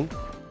 listen.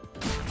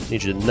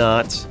 Need you to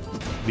not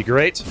be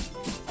great.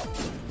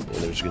 And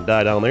they're just gonna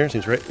die down there.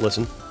 Seems right.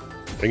 Listen.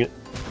 Bring it.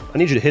 I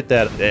need you to hit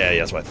that. Yeah,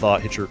 that's what I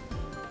thought. Hit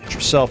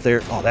yourself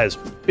there. Oh, that is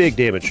big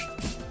damage.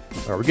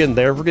 Alright, we're getting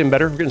there. We're getting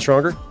better. We're getting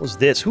stronger. What's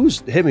this? Who's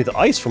hitting me with the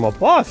ice from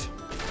above?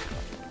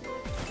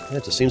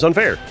 That just seems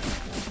unfair.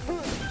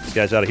 This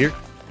guy's out of here.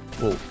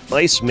 Little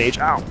ice mage.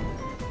 Ow!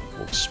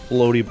 Little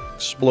explodey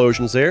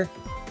explosions there.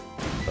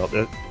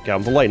 Oh, got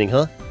him the lightning,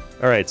 huh?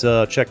 Alright,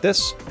 check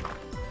this.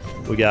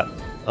 We got,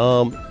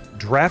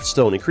 Draft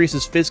Stone.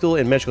 Increases physical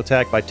and magical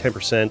attack by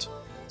 10%.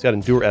 It's got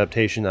Endure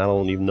Adaptation. I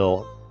don't even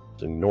know.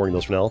 I'm ignoring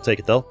those for now. I'll take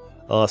it, though.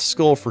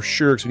 Skull for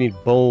sure, because we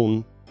need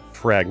bone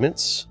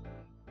fragments.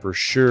 For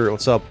sure.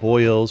 What's up,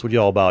 boyos? What are you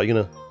all about? You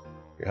gonna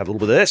have a little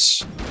bit of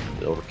this?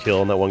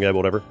 Overkill on that one guy, but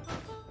whatever.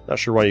 Not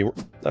sure why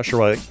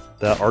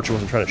that archer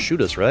wasn't trying to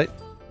shoot us, right?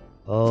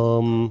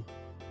 Watch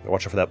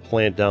out for that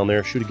plant down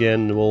there. Shoot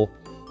again, and we'll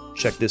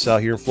check this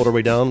out here and float our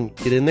way down.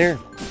 Get in there.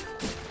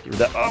 Give her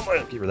that. Oh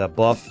my! Give her that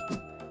buff.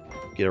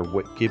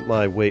 Get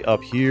my way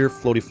up here.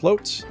 Floaty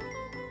float.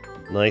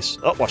 Nice.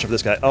 Oh, watch out for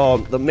this guy. Oh,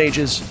 the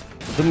mages.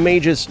 The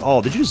mages.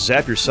 Oh, did you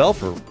zap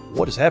yourself, or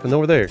what has happened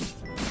over there?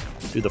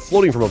 Dude, the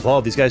floating from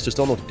above, these guys just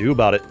don't know what to do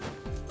about it.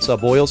 What's up,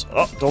 boils?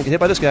 Oh, don't get hit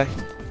by this guy.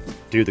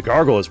 Dude, the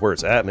Gargoyle is where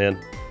it's at,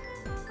 man.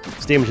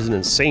 This damage isn't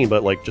insane,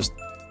 but, like, just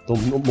the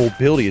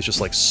mobility is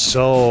just, like,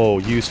 so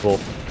useful.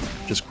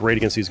 Just great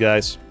against these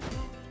guys.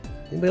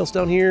 Anybody else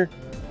down here?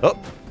 Oh,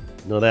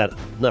 no that.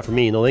 Not for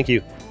me. No, thank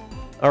you.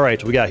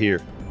 Alright, what we got here?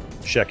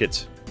 Check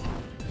it.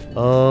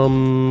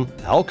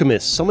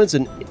 Alchemist summons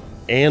an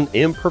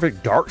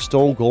imperfect dark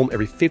stone golem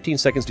every 15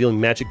 seconds, dealing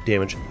magic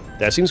damage.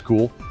 That seems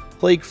cool.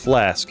 Plague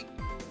Flask.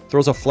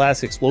 Throws a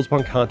flask, explodes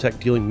upon contact,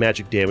 dealing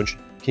magic damage.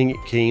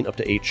 Gain up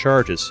to 8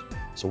 charges.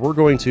 So we're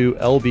going to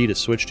LB to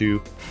switch to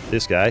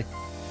this guy.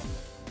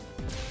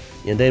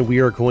 And then we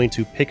are going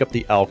to pick up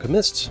the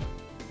Alchemist.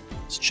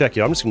 Let's check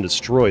you. I'm just going to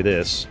destroy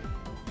this.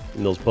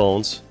 And those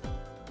bones.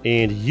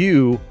 And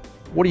you,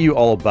 what are you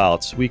all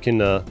about? We can,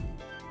 so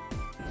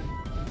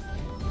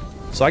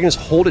I can just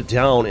hold it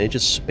down and it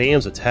just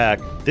spams attack.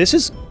 This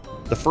is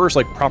the first,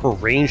 like, proper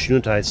ranged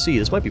unit I see.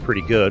 This might be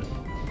pretty good.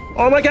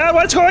 Oh my god,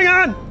 what's going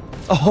on?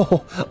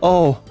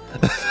 Oh.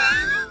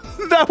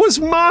 That was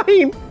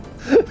mine!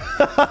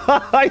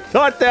 I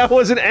thought that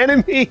was an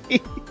enemy!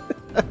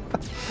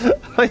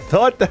 I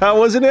thought that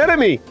was an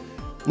enemy!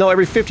 No,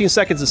 every 15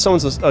 seconds it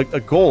summons a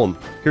golem.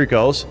 Here he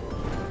goes.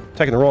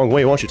 Attacking the wrong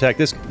way. Why don't you attack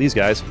these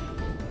guys?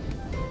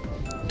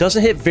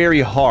 Doesn't hit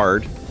very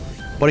hard,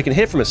 but it can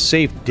hit from a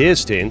safe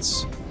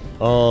distance.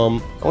 I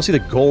want to see the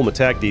golem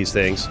attack these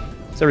things.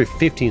 It's every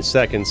 15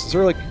 seconds. Is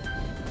there, like...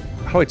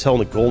 How do I tell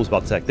when the golem's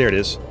about to attack? There it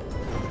is.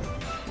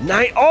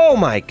 Oh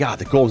my god,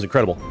 the golem's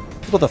incredible.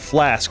 What about the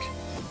flask?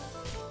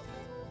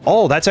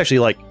 Oh, that's actually,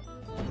 like...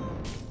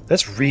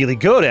 That's really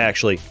good,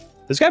 actually.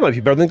 This guy might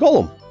be better than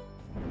Golem.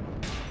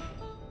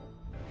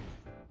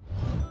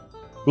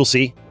 We'll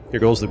see. Here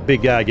goes the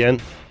big guy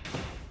again.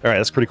 Alright,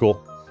 that's pretty cool.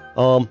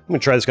 I'm gonna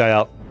try this guy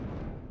out.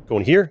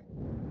 Going here.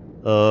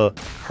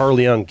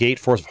 Harleon Gate,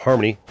 Force of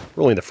Harmony.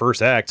 We're only in the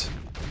first act.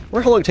 I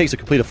wonder how long it takes to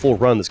complete a full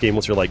run in this game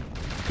once you're, like,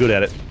 good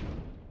at it.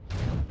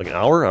 Like an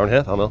hour? Hour and a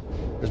half? I don't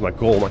know. There's my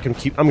Golem.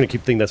 I'm gonna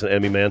keep thinking that's an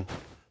enemy, man.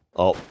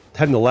 Oh,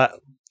 having the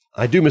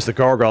I do miss the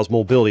Gargoyle's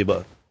mobility,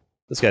 but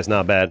this guy's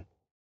not bad.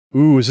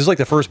 Ooh, is this like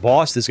the first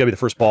boss? This is gotta be the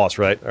first boss,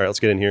 right? Alright,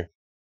 let's get in here.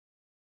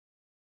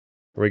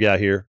 What do we got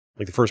here?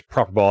 Like the first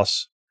proper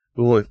boss.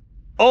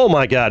 Oh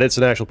my god, it's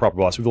an actual proper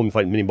boss. We've only been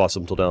fighting mini-bosses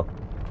up until now.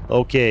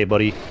 Okay,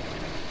 buddy.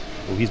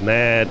 Oh, he's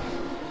mad.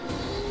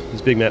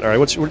 He's big mad.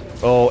 Alright,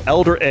 oh,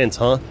 Elder Ent,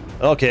 huh?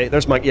 Okay,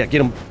 there's my... Yeah,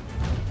 get him.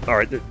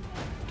 Alright, do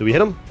we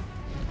hit him?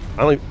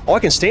 I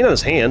can stand on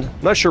his hand.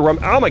 I'm not sure where I'm...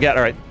 Oh my god,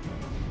 alright.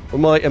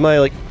 Am I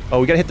like... Oh,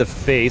 we gotta hit the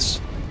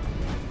face.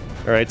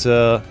 Alright,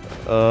 I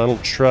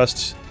don't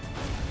trust...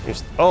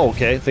 Oh,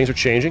 okay, things are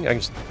changing. I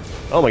can just...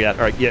 Oh my god,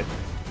 alright, yeah.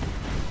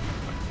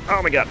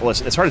 Oh my god,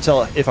 listen, it's hard to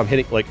tell if I'm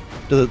hitting, like...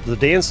 Do the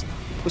dance...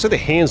 Looks like the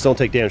hands don't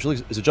take damage.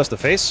 Is it just the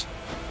face?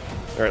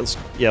 Alright, let's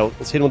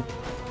hit him with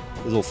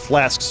these little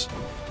flasks.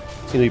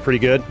 Seem to be pretty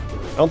good.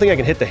 I don't think I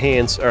can hit the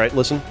hands. Alright,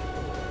 listen.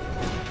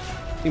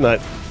 I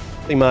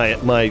think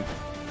my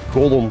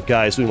Golem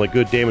guy is doing, like,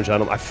 good damage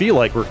on him. I feel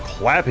like we're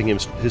clapping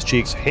his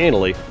cheeks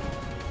handily.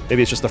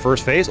 Maybe it's just the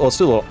first phase? Oh, let's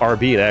do a little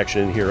RB in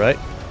action in here, right?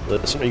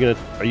 Listen,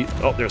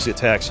 oh, there's the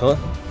attacks, huh?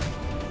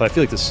 But I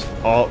feel like this...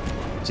 Oh,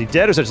 is he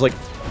dead, or is that just, like...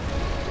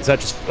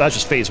 That's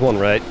just phase 1,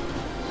 right?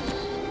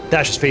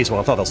 That's just phase 1.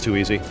 I thought that was too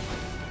easy.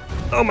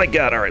 Oh my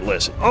god, alright,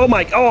 listen. Oh,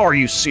 are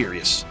you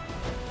serious?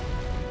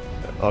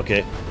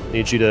 Okay,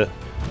 need you to...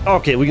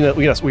 Okay, we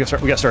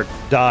gotta start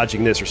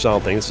dodging this or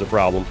something. This is a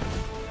problem.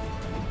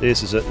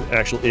 This is an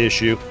actual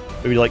issue.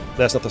 Maybe, like,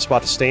 that's not the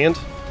spot to stand?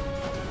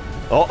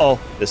 Uh-oh.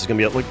 This is gonna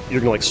be, like, you're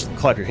gonna, like,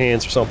 clap your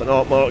hands or something.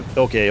 Oh,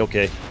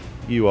 okay.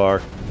 You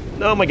are.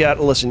 Oh my god,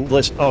 listen.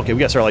 Okay, we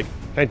gotta start, like,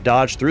 can I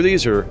dodge through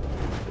these, or...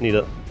 I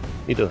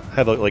need to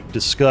have a, like,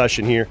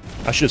 discussion here.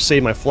 I should have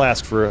saved my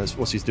flask for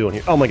what's he's doing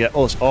here. Oh my god.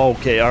 Oh,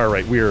 okay,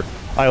 alright,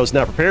 I was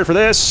not prepared for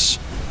this.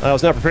 I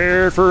was not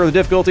prepared for the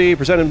difficulty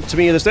presented to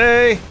me this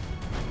day.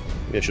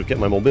 Maybe I should have kept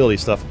my mobility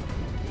stuff.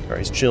 Alright,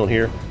 he's chilling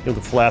here. Get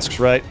the flasks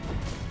right.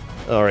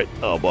 Alright.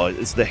 Oh boy,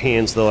 it's the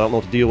hands though. I don't know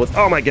what to deal with.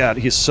 Oh my god,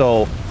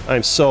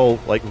 I'm so,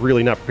 like,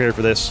 really not prepared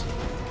for this.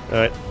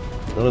 Alright.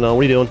 No,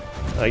 what are you doing?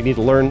 I need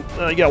to learn.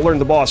 You gotta learn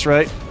the boss,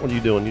 right? What are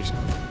you doing? You just,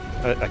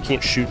 I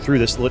can't shoot through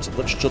this. Let's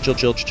chill. What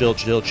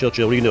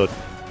are you doing?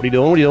 What are you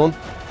doing?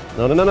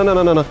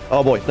 No.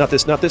 Oh boy, not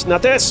this.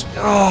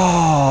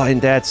 Oh,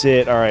 and that's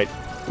it. Alright.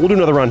 We'll do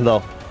another run,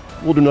 though.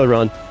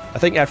 I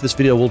think after this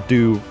video, we'll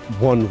do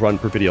one run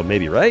per video,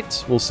 maybe,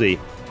 right? We'll see.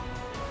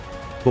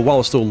 But while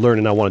we're still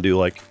learning, I want to do,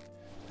 like,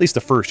 at least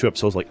the first 2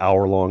 episodes, like,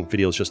 hour-long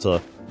videos, just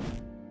to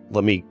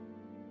let me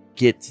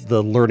get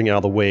the learning out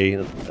of the way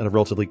at a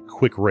relatively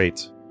quick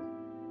rate.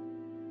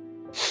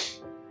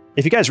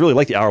 If you guys really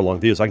like the hour-long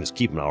videos, I can just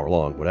keep them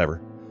hour-long,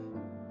 whatever.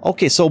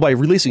 Okay, so by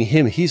releasing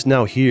him, he's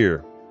now here.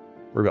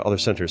 What about other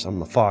centers?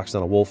 I'm a fox,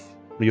 not a wolf.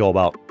 What are you all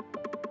about?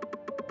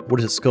 What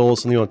is it, Skul?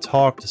 Something you want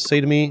to say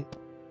to me?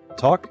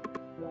 Talk?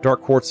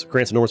 Dark Quartz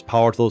grants enormous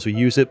power to those who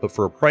use it, but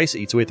for a price, it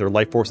eats away at their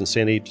life force and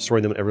sanity,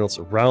 destroying them and everyone else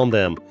around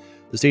them.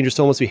 This dangerous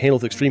stone must be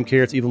handled with extreme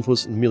care. Its evil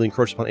influence immediately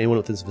encroaches upon anyone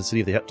within its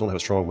vicinity if they don't have a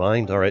strong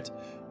mind. Alright.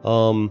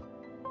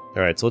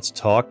 Alright, so let's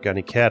talk. Got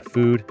any cat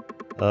food?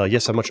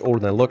 Yes, I'm much older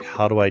than I look.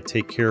 How do I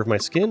take care of my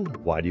skin?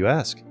 Why do you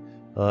ask?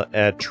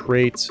 Add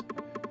trait.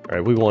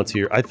 Alright, we want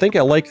here. I think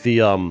I like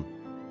the,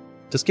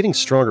 just getting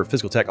stronger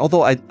physical attack.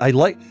 Although I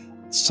like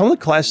some of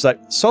the classes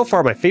that, so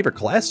far my favorite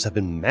classes have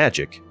been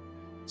magic.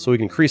 So we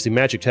can increase the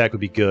magic attack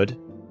would be good.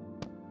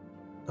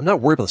 I'm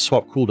not worried about the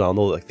swap cooldown,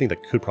 though I think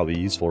that could probably be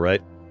useful,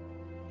 right?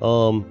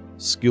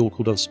 Skill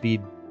cooldown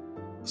speed.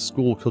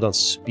 Skul cooldown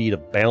speed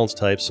of balance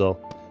type, so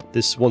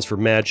this one's for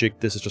magic,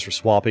 this is just for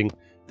swapping,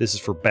 this is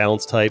for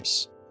balance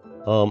types.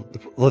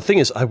 The thing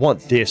is, I want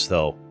this,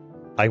 though.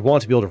 I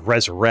want to be able to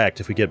resurrect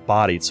if we get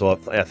bodied, so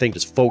I think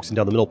just focusing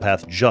down the middle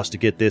path just to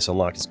get this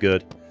unlocked is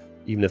good.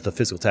 Even if the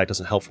physical attack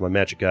doesn't help for my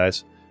magic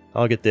guys.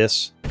 I'll get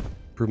this.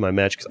 Improve my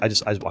magic,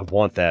 because I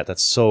want that.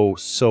 That's so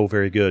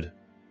very good.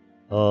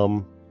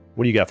 What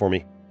do you got for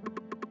me?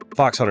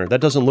 Fox Hunter.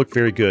 That doesn't look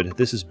very good.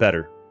 This is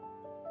better.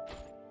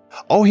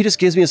 Oh, he just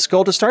gives me a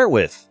skull to start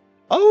with.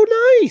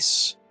 Oh,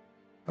 nice!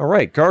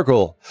 Alright,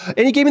 Gargoyle.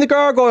 And he gave me the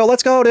Gargoyle!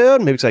 Let's go,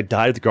 dude! Maybe because I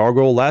died with the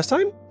Gargoyle last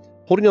time?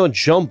 Holding down the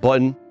jump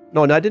button...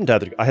 No, I didn't die.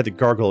 I had the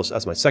Gargoyle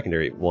as my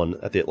secondary one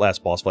at the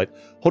last boss fight.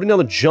 Holding down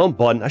the jump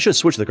button... I should have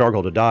switched the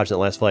Gargoyle to dodge in that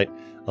last fight.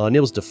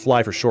 Enables it to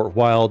fly for a short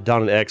while.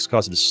 Down an X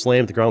causes it to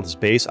slam to the ground with his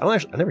base. I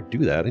never do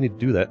that. I need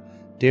to do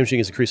that. Damage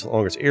is increased as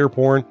long as it's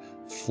airborne.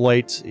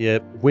 Flight... Yeah,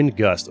 wind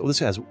gust. Oh, this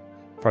has...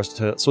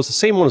 So it's the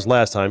same one as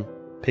last time.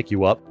 Pick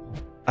you up.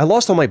 I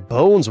lost all my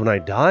bones when I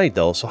died,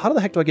 though, so how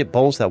the heck do I get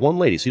bones to that one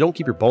lady? So you don't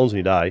keep your bones when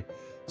you die.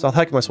 So how the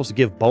heck am I supposed to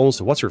give bones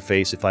to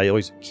What's-Her-Face if I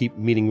always keep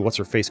meeting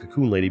What's-Her-Face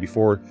Cocoon Lady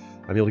before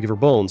I'm able to give her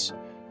bones?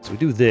 So we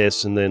do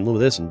this, and then a little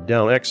of this, and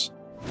down X.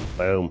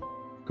 Boom.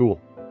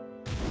 Cool.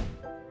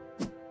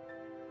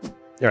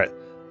 Alright.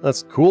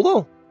 That's cool,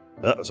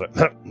 though. Sorry.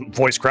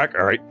 Voice crack.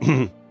 Alright.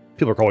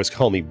 People are always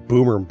calling me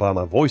Boomer by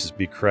my voice is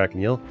be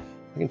cracking, you know?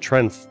 I can try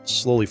and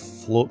slowly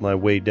float my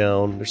way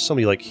down. There's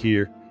somebody, like,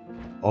 here.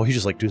 Oh, he's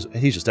just like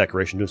he's just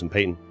decoration, doing some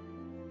painting.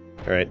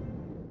 Alright. I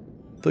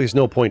feel like there's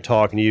no point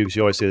talking to you, because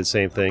you always say the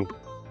same thing.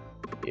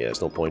 Yeah, there's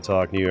no point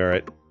talking to you,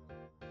 alright.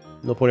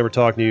 No point ever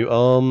talking to you.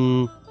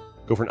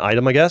 Go for an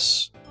item, I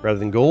guess, rather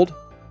than gold.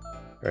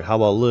 Alright, how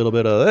about a little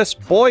bit of this,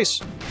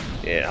 boys?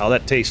 Yeah, how'd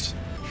that taste?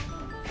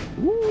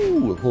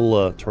 Ooh, a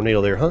little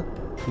tornado there, huh?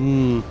 I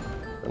don't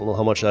know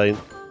how much I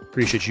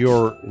appreciate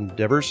your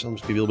endeavors. I'm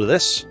just gonna give you a little bit of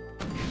this.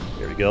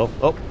 There we go.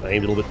 Oh, I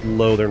aimed a little bit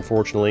low there,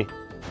 unfortunately.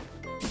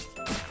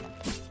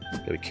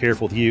 Gotta be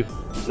careful with you.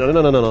 No.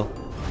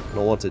 I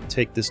don't want to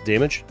take this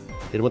damage.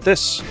 Hit him with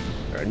this.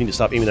 Alright, I need to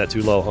stop aiming that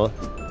too low, huh?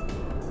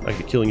 I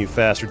could be killing you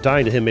faster.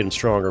 Dying to him made him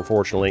stronger,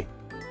 unfortunately.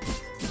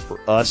 For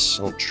us,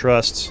 I don't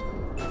trust.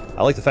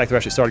 I like the fact they're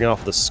actually starting off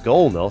with a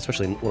skull, though,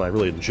 especially when I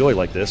really enjoy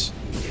like this.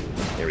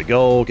 There we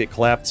go, get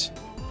clapped.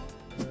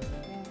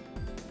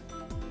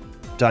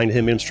 Dying to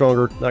him made him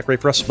stronger. Not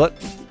great for us, but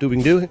do what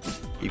we can do.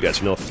 You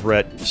guys are no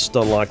threat.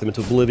 Stun lock them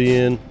into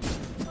oblivion.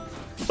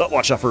 Oh,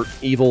 watch out for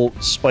evil,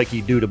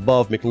 spiky dude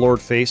above, McLord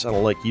face. I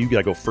don't like you. You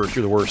gotta go first.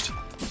 You're the worst.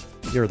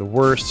 You're the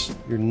worst.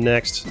 You're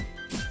next.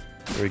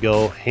 There we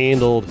go.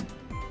 Handled.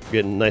 We're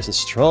getting nice and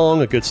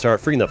strong. A good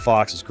start. Freeing that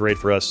fox is great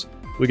for us.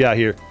 We got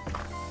here.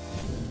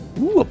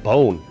 Ooh, a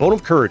bone. Bone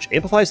of Courage.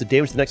 Amplifies the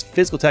damage to the next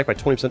physical attack by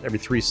 20% every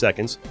 3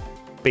 seconds.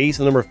 Based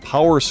on the number of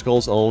power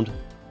skulls owned,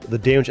 the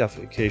damage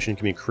application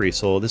can be increased.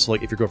 So this is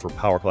like if you're going for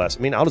power class.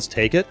 I mean, I'll just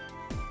take it.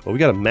 Well, we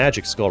got a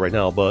magic skull right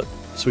now, but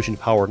switching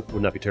to power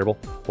would not be terrible.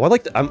 Well, I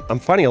like the, I'm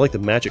finding I like the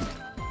magic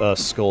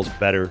skulls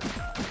better,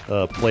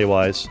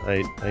 play-wise.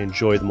 I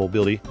enjoy the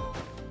mobility.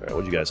 Alright,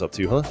 what you guys up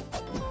to, huh?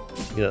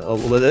 Yeah, a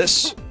little of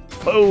this.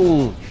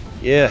 Boom!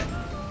 Yeah.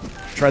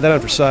 Try that on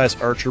for size,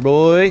 Archer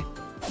boy.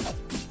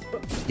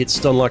 Get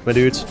stun locked, my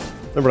dudes.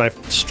 Remember when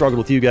I struggled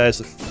with you guys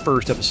the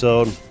first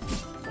episode?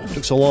 It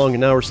took so long, and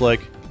now we're just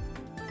like,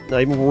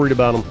 not even worried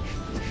about them.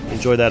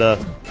 Enjoy that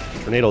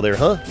tornado there,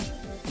 huh?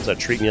 How's that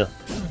treating you?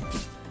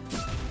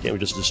 Can't we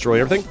just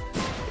destroy everything?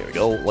 There we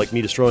go, like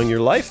me destroying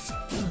your life.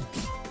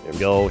 There we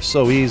go,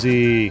 so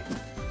easy.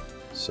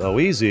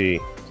 So easy.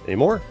 Any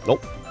more?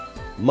 Nope.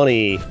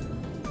 Money.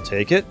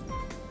 Take it.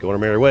 Go on our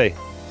merry way.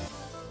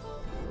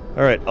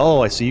 Alright.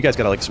 Oh, I see. You guys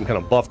got like some kind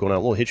of buff going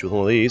on. We'll hit you with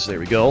one of these. There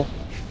we go.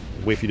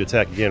 Wait for you to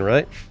attack again,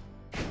 right?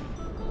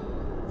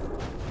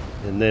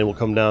 And then we'll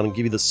come down and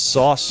give you the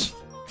sauce.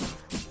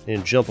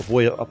 And jump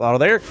way up out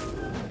of there.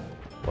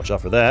 Watch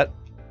out for that.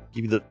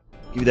 Give you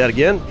that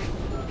again.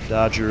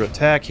 Dodge your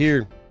attack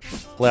here.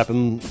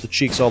 Flapping the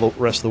cheeks all the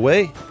rest of the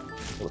way.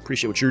 I'll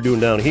appreciate what you're doing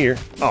down here.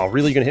 Oh,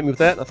 really? You're gonna hit me with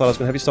that? I thought I was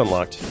gonna have you stun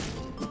locked.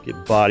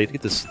 Get bodied.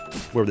 Get this,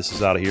 wherever this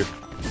is, out of here.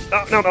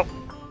 Oh, no, no.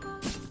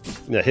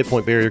 Give me that hit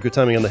point barrier. Good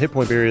timing on the hit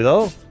point barrier,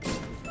 though.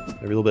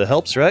 Every little bit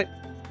helps, right?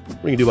 What are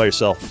you gonna do by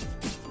yourself?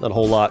 Not a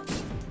whole lot.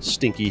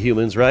 Stinky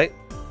humans, right?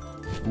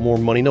 More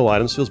money, no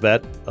items. Feels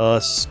bad.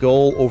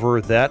 Skull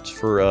over that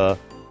for, I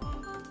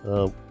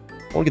want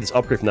to get this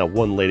upgrade from that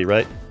one lady,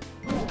 right?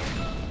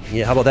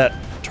 Yeah, how about that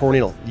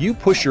tornado? You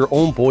push your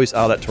own boys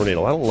out of that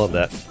tornado. I don't love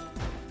that.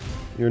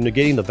 You're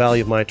negating the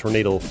value of my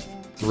tornado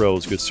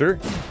throws, good sir.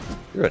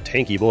 You're a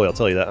tanky boy, I'll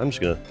tell you that. I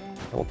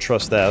don't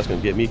trust that. That's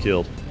gonna get me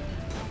killed.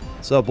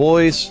 What's up,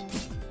 boys?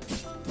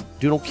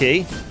 Doing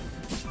okay?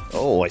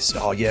 Oh, I see.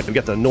 Oh, yeah, we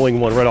got the annoying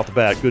one right off the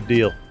bat. Good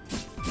deal.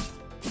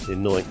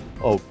 Annoying.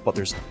 Oh, but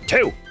there's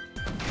two!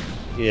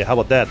 Yeah, how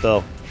about that,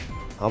 though?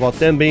 How about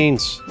them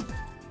beans?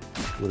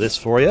 With this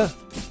for you.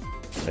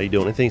 How you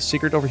doing? Anything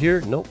secret over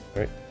here? Nope.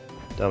 Alright.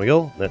 Down we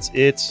go. That's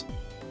it.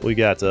 We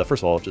got,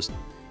 first of all, just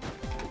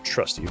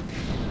trust you.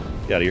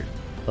 Get out of here.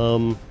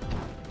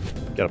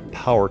 Got a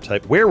power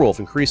type. Werewolf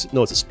increases...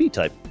 No, it's a speed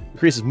type.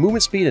 Increases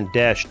movement speed and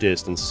dash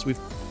distance. We've...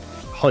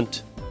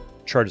 Hunt.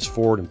 Charges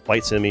forward and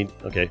bites enemy.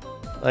 Okay.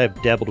 I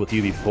have dabbled with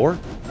you before.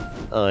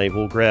 I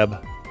will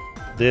grab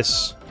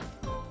this.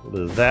 A little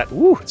bit of that.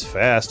 Woo, it's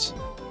fast.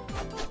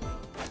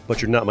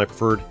 But you're not my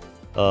preferred...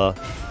 you're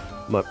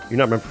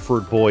not my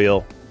preferred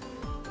boyo.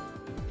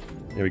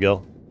 There we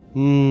go.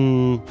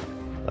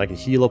 I can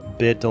heal up a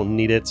bit, don't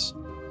need it.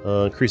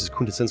 Increases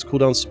quintessence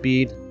cooldown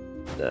speed.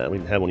 Nah, we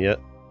didn't have one yet.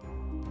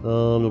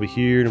 Nobody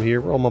here, nobody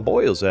here. Where are all my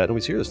boyos at?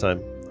 Nobody's here this time.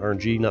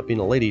 RNG not being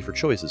a lady for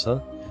choices, huh?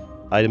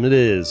 Item it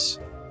is.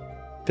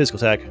 Physical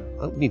attack.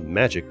 I don't need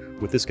magic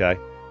with this guy.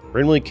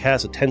 Randomly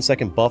cast a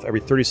 10-second buff every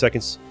 30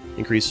 seconds.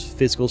 Increase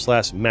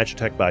physical/magic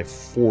attack by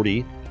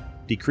 40.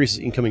 Decreases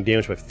incoming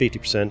damage by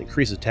 50%.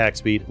 Increases attack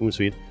speed, movement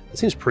speed. That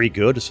seems pretty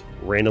good. Just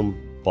random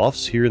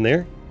buffs here and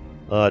there.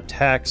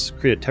 Attacks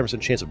create a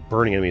 10% chance of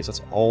burning enemies.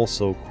 That's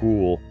also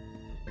cool.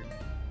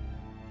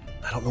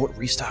 I don't know what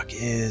restock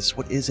is.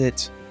 What is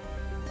it?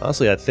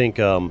 Honestly, I think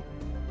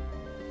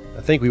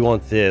we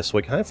want this.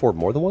 Wait, can I afford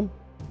more than one?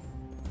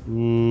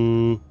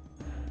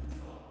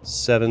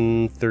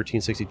 7,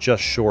 13, 60,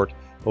 just short.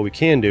 What we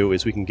can do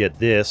is we can get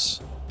this.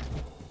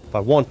 If I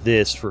want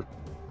this for...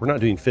 We're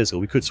not doing physical.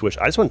 We could switch.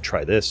 I just want to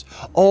try this.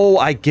 Oh,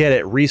 I get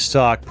it.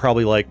 Restock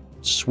probably, like,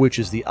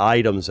 switches the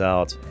items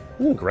out.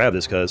 I'm going to grab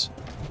this, because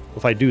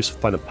if I do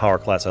find a power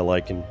class I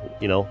like and,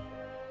 you know,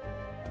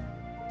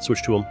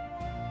 switch to them.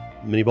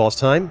 Mini boss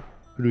time.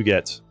 Who do we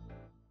get?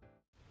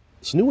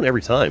 It's a new one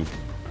every time.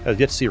 I've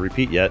yet to see a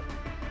repeat yet.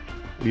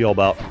 What are you all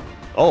about?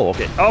 Oh,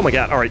 okay. Oh my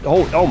god. Alright.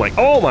 Oh my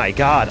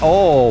god.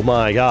 Oh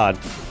my god.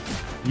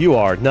 You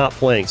are not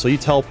playing. So you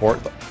teleport.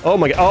 Oh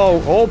my god.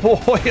 Oh boy.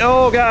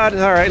 Oh god.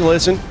 Alright,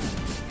 listen.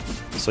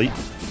 So you...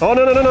 Oh,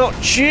 no.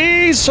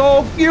 Jeez.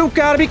 So you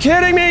gotta be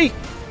kidding me.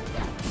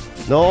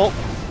 No.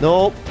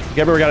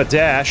 Gabriel got a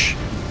dash.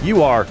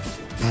 You are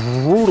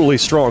brutally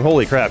strong.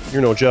 Holy crap.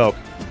 You're no joke.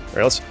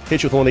 Alright, let's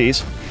hit you with one of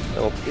these.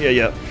 Oh,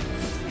 yeah.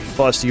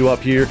 Bust you up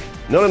here.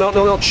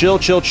 No.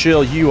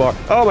 Chill. You are...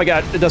 Oh my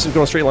god, it doesn't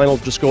go in a straight line.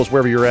 It just goes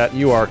wherever you're at.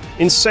 You are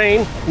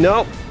insane.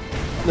 No.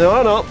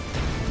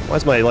 Why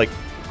is my, like,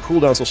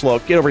 cooldown so slow?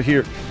 Get over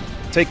here.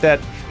 Take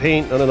that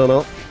pain.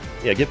 No.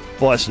 Yeah, get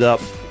busted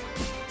up.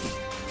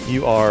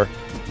 You are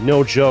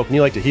no joke. And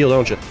you like to heal,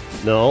 don't you?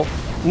 No.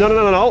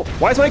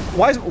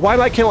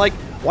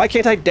 Why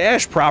can't I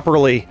dash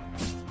properly?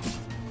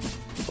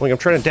 Like, I'm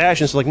trying to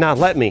dash and it's like, not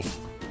let me.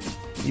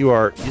 You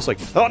are just like...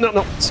 Oh,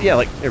 no. So, yeah,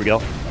 like, there we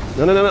go.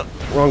 No.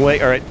 Wrong way.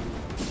 Alright.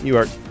 You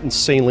are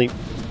insanely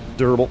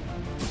durable.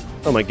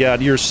 Oh my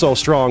god, you're so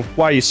strong.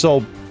 Why are you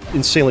so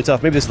insanely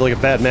tough? Maybe this is like a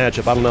bad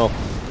matchup. I don't know.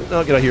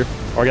 No, get out here.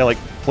 Or I gotta, like,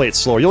 play it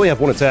slower. You only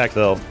have one attack,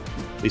 though.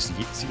 At least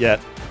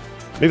yet.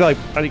 Maybe, like,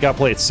 I gotta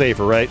play it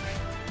safer, right?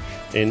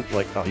 And,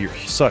 like, oh, you're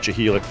such a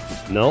healer.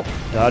 No.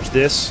 Dodge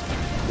this.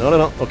 No.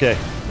 Okay.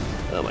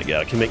 Oh my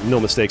god, I can make no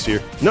mistakes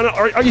here. No.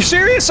 Are you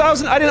serious?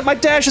 My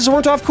dashes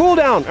weren't off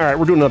cooldown. Alright,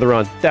 we're doing another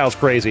run. That was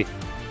crazy.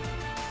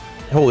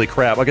 Holy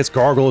crap, I guess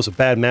Gargoyle is a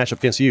bad matchup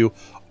against you,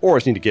 or I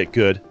just need to get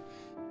good.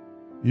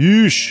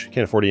 Yeesh,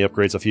 can't afford any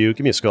upgrades off you.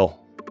 Give me a skull.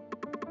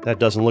 That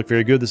doesn't look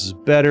very good. This is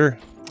better.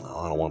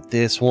 Oh, I don't want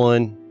this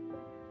one.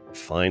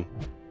 Fine.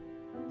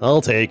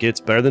 I'll take it.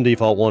 It's better than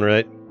default one,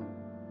 right?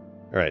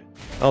 Alright,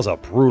 that was a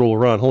brutal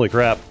run. Holy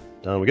crap.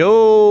 Down we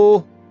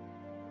go.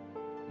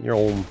 Your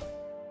own...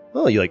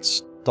 Oh, you, like,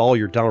 stall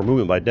your downward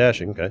movement by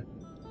dashing. Okay.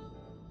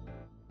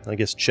 I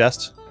guess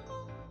chest.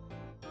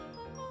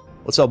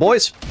 What's up,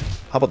 boys?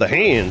 How about the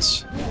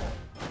hands?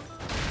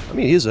 I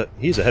mean, he's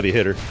a heavy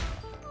hitter.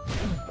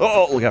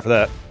 Oh, look out for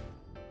that.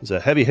 He's a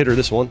heavy hitter,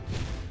 this one.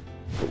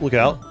 Look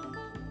out.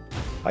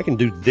 I can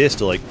do this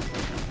to, like...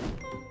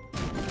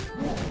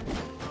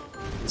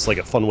 It's like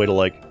a fun way to,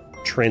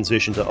 like,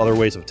 transition to other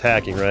ways of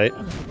attacking, right?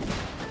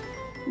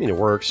 I mean, it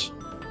works.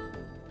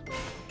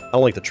 I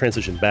don't like the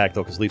transition back,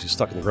 though, because it leaves you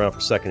stuck in the ground for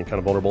a second and kind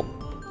of vulnerable.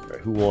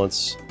 Alright, who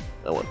wants...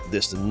 I want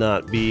this to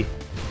not be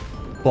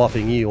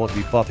buffing you. I want to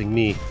be buffing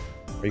me.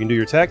 Are you gonna do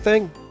your attack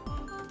thing?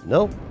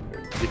 No?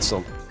 Get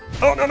some.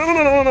 Oh, no, no,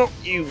 no, no, no, no!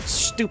 You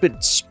stupid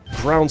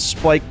brown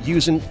spike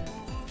using...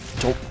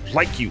 Don't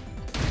like you.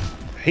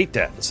 I hate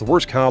that. It's the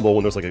worst combo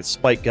when there's like a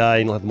spike guy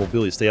and you don't have the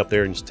mobility to stay up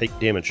there and just take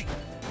damage.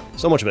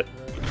 So much of it.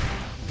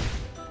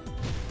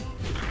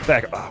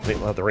 Back up. Oh, wait, I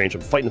don't have the range.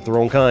 I'm fighting with the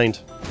wrong kind.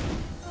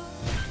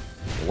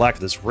 The lack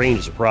of this range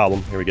is a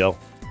problem. Here we go.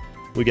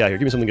 What we got here?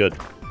 Give me something good.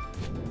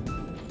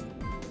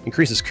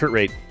 Increases crit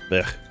rate.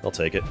 Ugh, I'll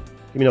take it.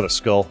 Give me another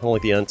skull. I don't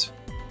like the ent.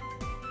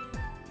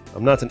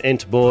 I'm not an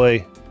ent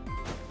boy.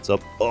 What's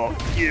up? Oh,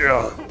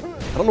 yeah!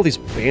 I don't know what these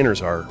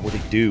banners are, what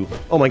they do.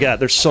 Oh my god,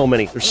 there's so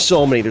many. There's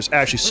so many. There's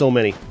actually so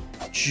many.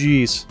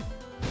 Jeez.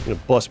 I'm gonna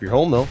bust up your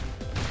home, though.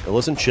 Now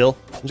listen, chill.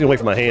 I'm just gonna wait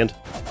for my hand.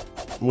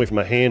 I'm gonna wait for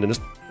my hand and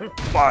just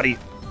body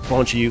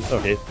bunch of you.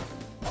 Okay.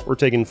 We're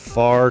taking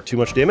far too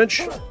much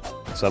damage.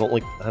 So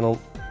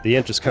the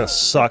ent just kind of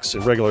sucks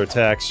in regular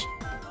attacks.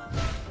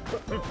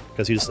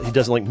 Because he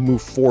doesn't like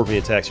move forward when he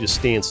attacks, he just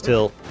stands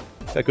still.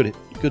 Got good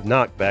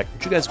knockback.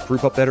 Would you guys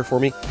group up better for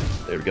me?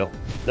 There we go.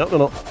 No, no,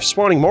 no. You're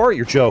spawning more?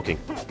 You're joking.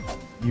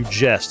 You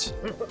jest.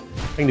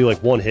 I can do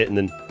like one hit and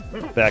then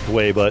back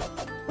away, but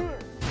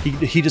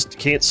he just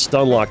can't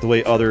stun lock the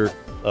way other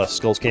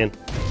skulls can.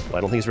 Well,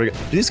 I don't think it's very good.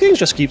 Do these things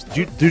just keep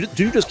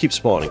do just keep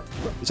spawning?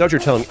 Is that what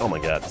you're telling me? Oh my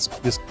god,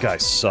 this guy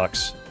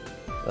sucks.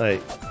 I'm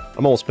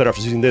almost better off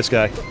just using this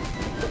guy.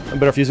 I'm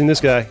better off using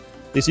this guy.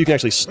 At least you can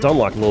actually stun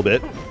lock a little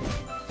bit.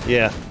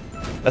 Yeah.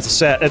 That's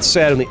sad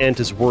when the ent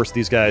is worse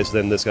these guys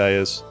than this guy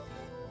is.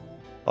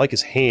 I like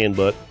his hand,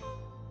 but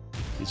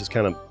he's just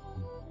kind of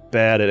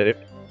bad at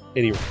it.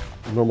 Any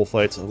normal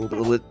fights. A little bit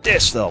of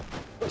this, though.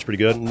 That's pretty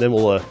good. And then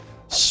we'll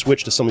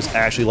switch to someone who's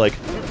actually, like,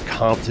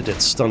 competent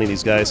at stunning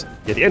these guys.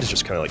 Yeah, the ent is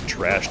just kind of, like,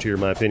 trashed here, in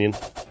my opinion.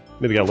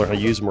 Maybe gotta learn how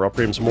to use them or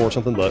upgrade them some more or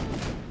something, but...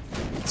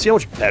 See how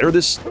much better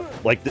this,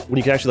 like, when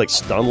you can actually, like,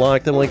 stun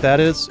lock them like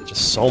that is? It's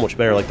just so much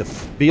better. Like,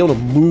 being able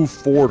to move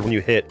forward when you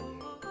hit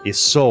is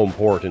so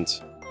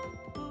important.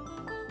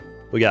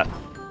 What we got?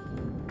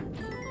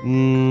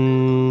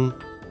 When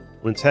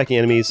attacking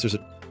enemies, there's a...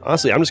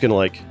 Honestly, I'm just gonna,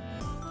 like,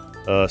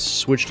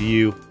 switch to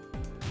you,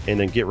 and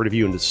then get rid of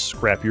you and just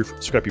scrap you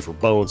for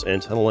bones,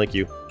 and I don't like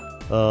you.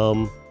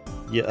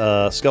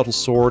 Yeah, Skeleton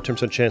Sword,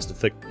 10% chance to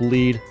inflict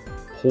bleed.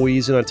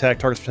 Poison on attack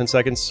targets for 10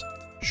 seconds.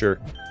 Sure.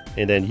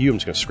 And then you, I'm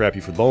just gonna scrap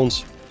you for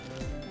bones.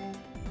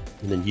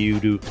 And then you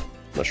do...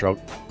 I'm not sure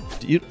how...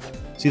 Do you...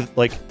 See,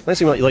 like, nice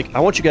thing about, like,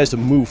 I want you guys to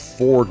move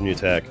forward when you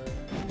attack.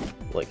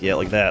 Like, yeah,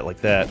 like that, like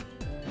that.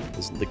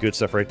 This is the good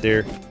stuff right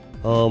there.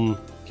 Can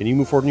you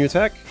move forward when you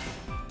attack?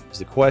 Is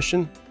the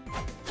question.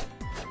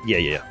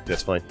 Yeah,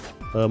 that's fine.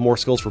 More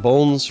skulls for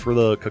bones for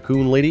the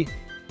cocoon lady.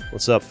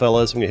 What's up,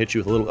 fellas? I'm gonna hit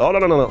you with a little... Oh,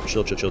 no.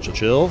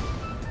 Chill.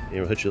 Yeah,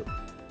 we'll hit you...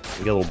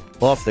 We got a little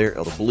buff there.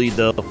 Oh, the bleed,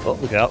 though. Oh,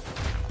 look out.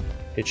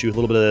 Hit you with a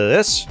little bit of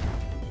this.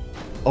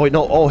 Oh, wait,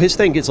 no. Oh, his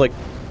thing gets, like...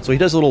 So he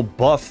does a little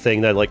buff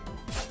thing that, like... I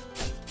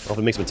don't know if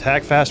it makes him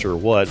attack faster or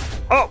what.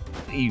 Oh!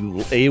 You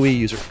AoE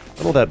user. I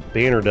don't know what that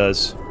banner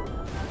does.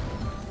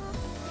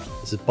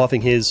 Is it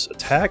buffing his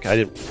attack? I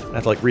have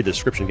to, like, read the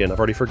description again. I've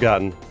already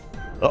forgotten.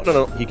 Oh,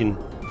 no. He can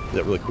do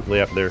that really quickly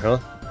after there, huh?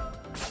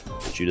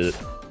 Get you to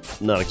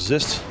not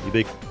exist, you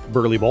big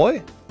burly boy.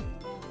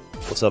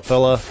 What's up,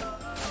 fella?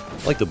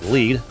 I like the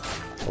bleed.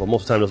 Although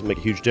most of the time it doesn't make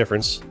a huge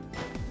difference.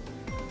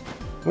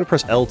 I'm gonna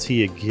press LT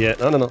again.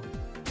 No.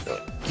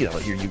 Get out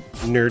of here, you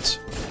nerds.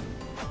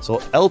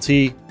 So,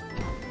 LT...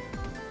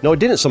 No, it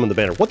didn't summon the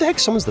banner. What the heck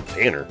summons the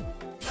banner?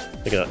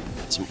 Like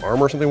some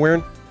armor or something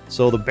wearing?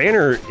 So the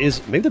banner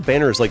is... Maybe the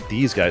banner is like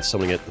these guys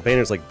summoning it. The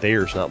banner is like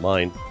theirs, not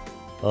mine.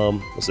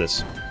 What's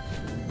this?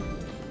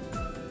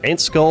 Ant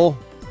Skull.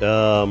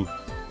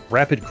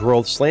 Rapid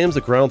growth. Slams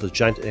the ground with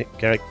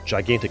a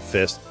gigantic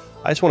fist.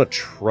 I just want to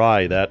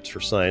try that for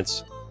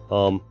science.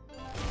 I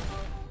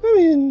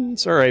mean,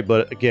 it's alright,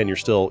 but again,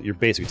 your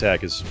basic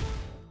attack is...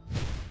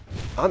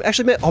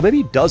 Actually, maybe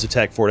he does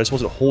attack forward. I just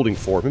wasn't holding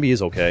forward. Maybe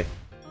he's okay.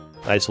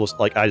 I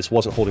just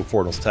wasn't holding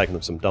forward. I was attacking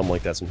them some dumb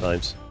like that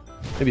sometimes.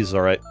 Maybe this is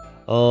alright.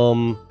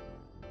 And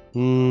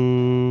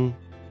you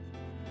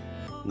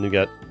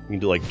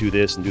can do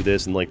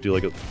this and like do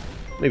like a...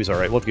 Maybe it's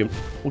alright. We'll give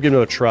him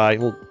another try.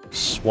 We'll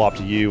swap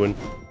to you and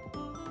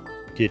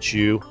get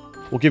you.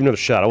 We'll give him another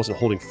shot. I wasn't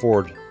holding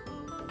forward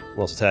while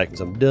I was attacking,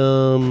 so I'm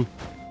dumb.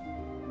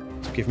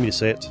 It's okay for me to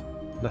say it.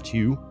 Not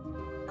you.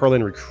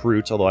 Parlaying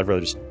recruits, although I'd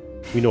rather just...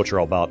 We know what you're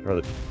all about. I'd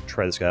rather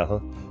try this guy, huh?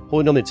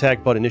 Holding down the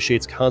attack button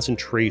initiates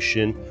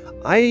concentration.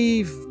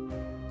 I've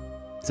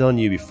done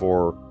you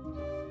before.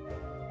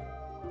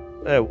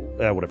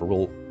 Whatever.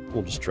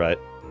 We'll just try it.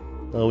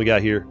 We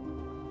got here.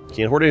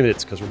 Can't hoard any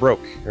hits because we're broke.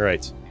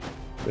 Alright.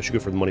 I should go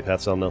for the money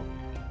path sound though.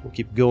 We'll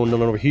keep going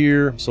on over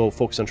here. So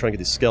focus on trying to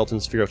get these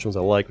skeletons, figure out which ones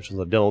I like, which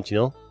ones I don't, you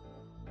know?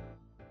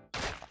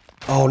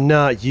 Oh,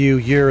 not you.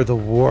 You're the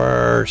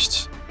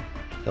worst.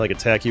 I like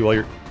attack you while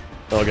you're...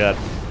 Oh god.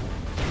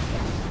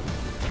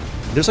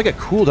 There's like a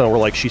cooldown where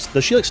like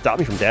does she like stop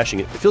me from dashing?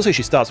 It feels like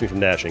she stops me from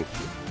dashing.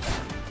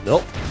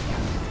 Nope.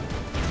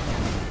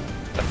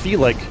 I feel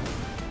like...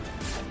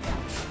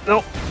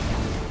 Nope.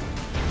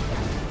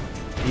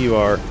 You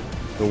are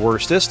the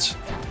worstest.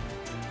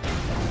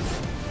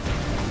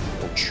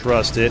 Don't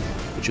trust it.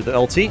 Put you with the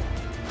LT.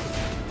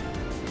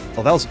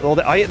 Oh,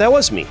 that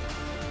was me.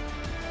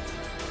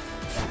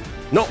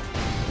 No.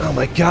 Oh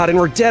my god, and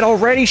we're dead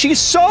already. She's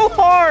so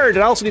hard.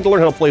 And I also need to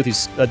learn how to play with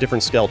these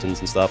different skeletons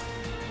and stuff.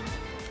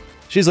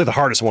 She's like the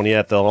hardest one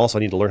yet, though. Also,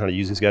 I need to learn how to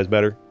use these guys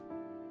better.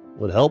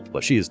 Would help,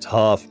 but she is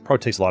tough.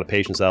 Probably takes a lot of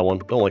patience, that one.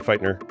 Don't like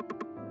fighting her.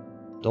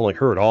 Don't like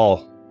her at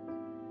all.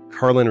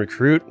 Carlin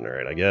recruit?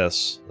 Alright, I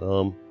guess.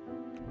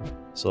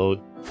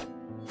 So...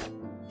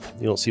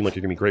 You don't seem like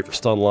you're gonna be great for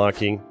stun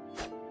locking.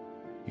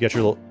 You got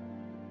your little...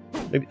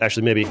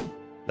 Maybe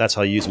that's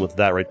how you use them with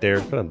that right there.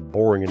 Kind of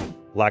boring and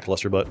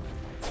lackluster, but...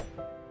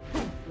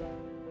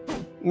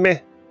 Meh.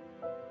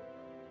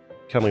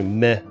 Kind of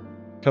meh.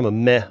 Kind of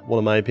meh, one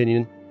in my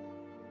opinion.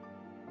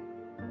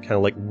 Kind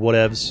of like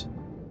whatevs.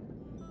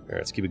 Alright,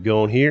 let's keep it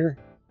going here.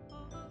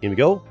 Here we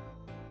go.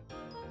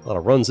 A lot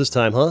of runs this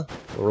time, huh?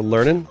 We're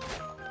learning.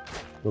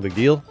 No big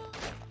deal.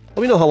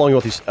 Let me know how long you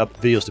want these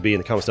videos to be in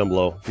the comments down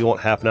below. If you want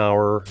half an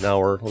hour,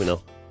 let me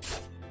know.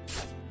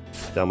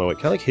 Down my way.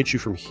 Can I like hit you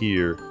from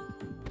here?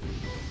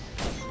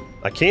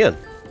 I can.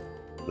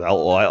 I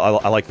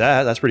like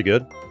that. That's pretty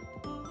good.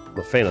 I'm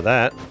a fan of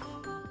that.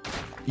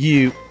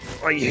 I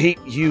hate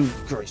you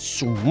guys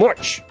so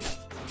much.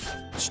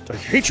 I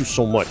hate you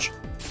so much.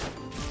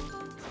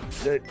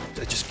 I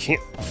just can't.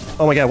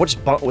 Oh my god, what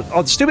just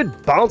the stupid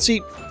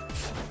bouncy.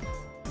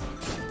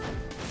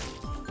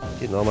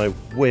 Getting on my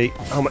way.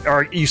 Oh my,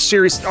 are you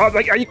serious? Oh,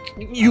 like,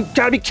 you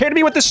gotta be kidding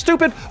me with this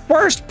stupid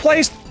worst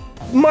placed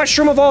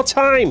mushroom of all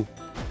time. You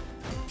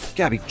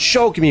gotta be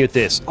joking me with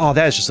this. Oh,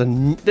 that is just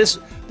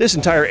this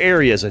entire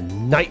area is a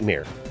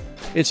nightmare.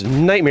 It's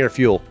nightmare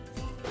fuel.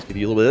 Let's give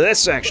you a little bit of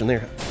this action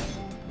there.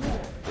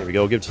 There we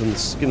go. Give him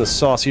the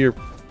sauce here.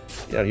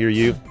 Get out of here,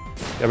 you.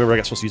 I remember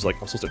I'm supposed to use I'm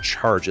supposed to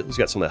charge it. He's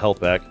got some of the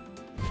health back.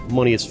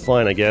 Money is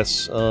fine, I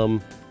guess. Go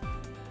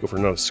for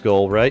another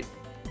skull, right?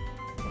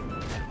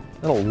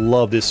 I don't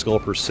love this skull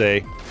per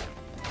se.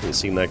 Doesn't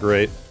seem that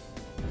great.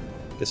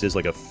 This is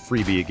like a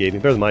freebie it gave me.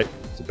 Better than my... I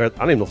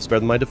don't even know if it's better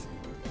than my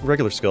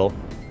regular skull.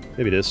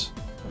 Maybe it is.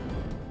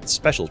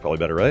 Special is probably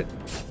better, right?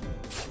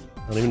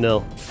 I don't even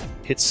know.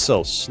 Hits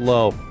so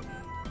slow.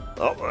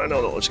 Oh, I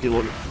know. Let's get a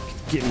little...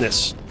 Getting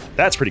this.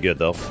 That's pretty good,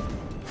 though.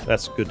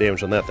 That's good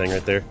damage on that thing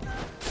right there.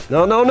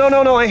 No, no, no,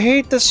 no, no! I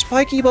hate the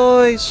spiky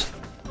boys!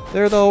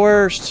 They're the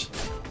worst.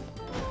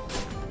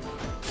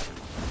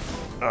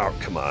 Oh,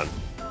 come on.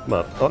 Come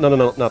on. Oh, no, no,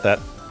 no, not that.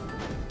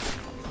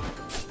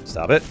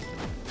 Stop it.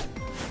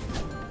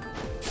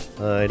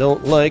 I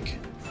don't like...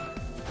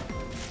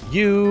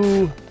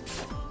 You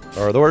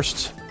are the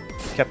worst.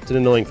 Captain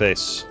Annoying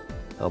Face.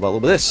 How about a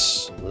little bit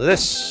of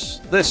this?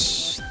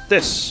 This.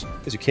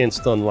 Because you can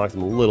stun lock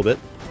them a little bit.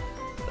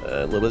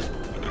 A little bit.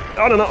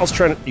 Oh, no, no, I was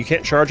trying to... You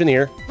can't charge in the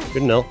air. Good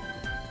to know.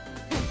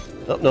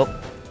 Oh, no. A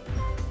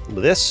little bit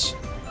of this.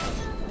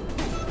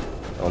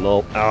 Oh,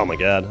 no. Oh, my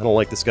God. I don't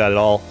like this guy at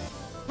all.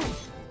 I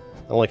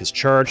don't like his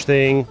charge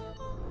thing.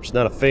 I'm just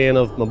not a fan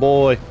of my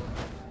boy.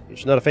 I'm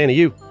just not a fan of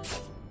you.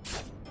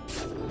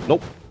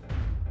 Nope.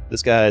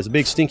 This guy is a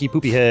big, stinky,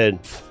 poopy head.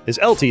 His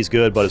LT is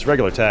good, but his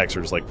regular attacks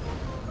are just like...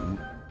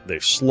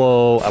 They're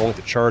slow. I don't like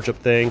the charge-up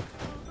thing.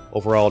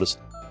 Overall, just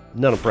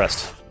not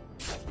impressed.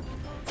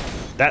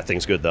 That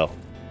thing's good, though.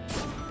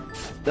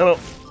 No, no.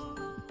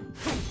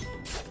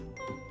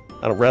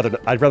 I'd rather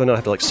not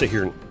have to, like, sit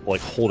here and,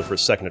 like, hold it for a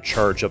second to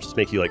charge up to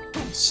make you, like,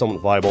 somewhat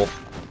viable.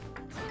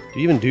 Do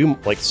you even do,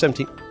 like,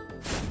 17...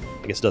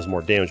 I guess it does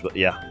more damage, but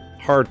yeah.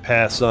 Hard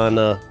pass on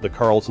the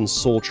Carlton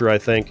Soldier, I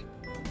think.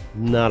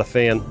 Not a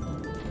fan.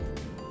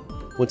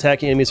 When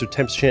attacking enemies, there's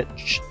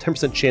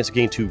 10% chance to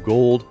gain 2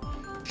 gold.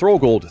 Throw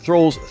gold.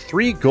 Throws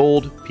 3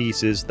 gold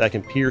pieces that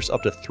can pierce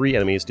up to 3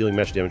 enemies, dealing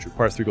magic damage.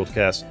 Requires 3 gold to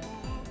cast.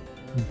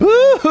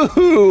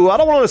 Boo-hoo! I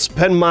don't want to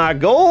spend my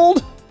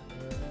gold!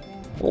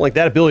 I don't like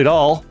that ability at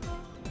all.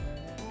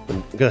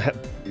 I'm gonna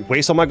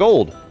waste all my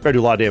gold. Better do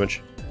a lot of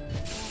damage.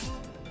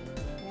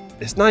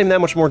 It's not even that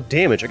much more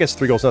damage. I guess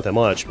 3 gold's not that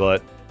much,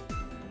 but...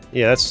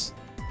 Yeah, that's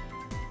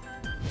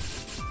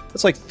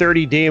like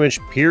 30 damage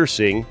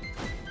piercing.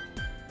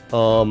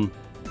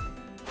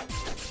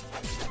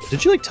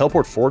 Did you, like,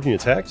 teleport forward when you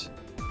attacked?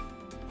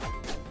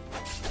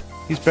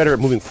 He's better at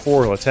moving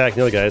forward while attacking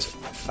the other guys.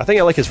 I think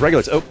I like his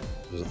regular... Oh,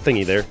 there's a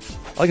thingy there.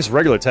 I like his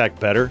regular attack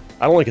better.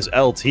 I don't like his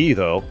LT,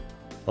 though.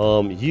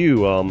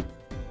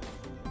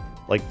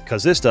 Like,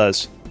 because this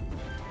does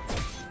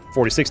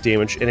 46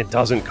 damage, and it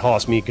doesn't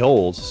cost me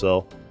gold,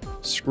 so...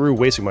 Screw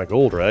wasting my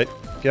gold, right?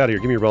 Get out of here,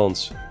 give me your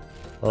bones.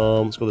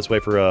 Let's go this way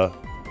for,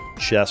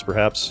 chest,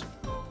 perhaps.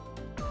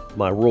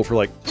 my roll for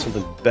like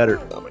something better.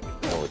 Oh my,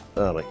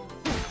 I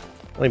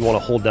don't even want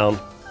to hold down.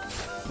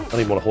 I don't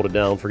even want to hold it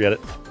down. Forget it.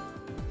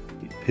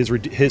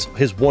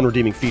 His one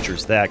redeeming feature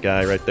is that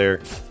guy right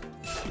there.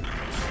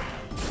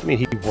 I mean,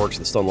 he works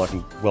the stun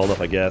locking well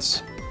enough, I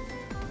guess.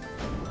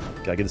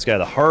 Gotta get this guy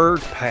the hard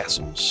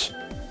passums.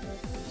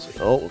 So,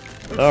 oh,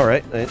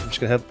 alright. I'm just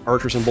gonna have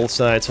archers on both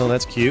sides. Oh,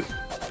 that's cute.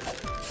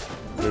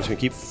 They're just gonna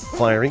keep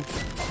firing.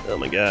 Oh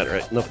my god,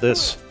 alright, enough of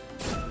this.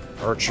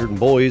 Archer and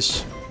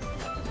boys.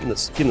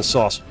 Get in the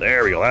sauce.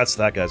 There we go, that's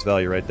that guy's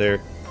value right there.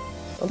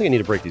 I don't think I need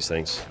to break these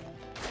things.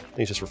 I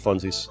think it's just for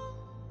funsies.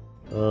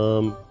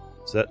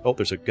 Is that... Oh,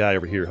 there's a guy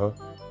over here, huh?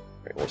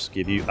 Alright, we'll just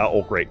give you...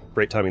 Oh, great.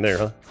 Great timing there,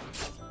 huh?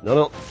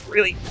 No,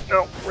 really?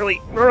 No, really?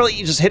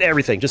 You just hit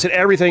everything. Just hit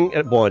everything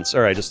at once.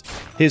 Alright, just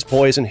his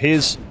poison,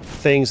 his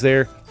things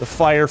there. The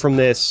fire from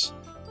this.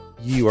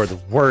 You are the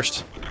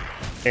worst.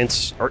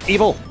 Ents are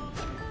evil.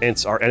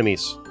 Ents are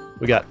enemies.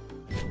 We got...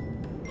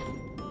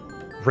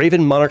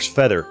 Raven Monarch's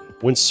Feather.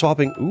 When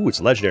swapping... Ooh, it's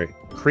legendary.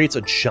 Creates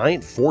a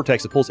giant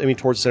vortex that pulls enemy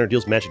towards the center,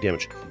 deals magic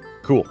damage.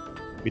 Cool.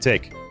 We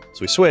take.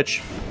 So we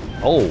switch.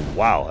 Oh,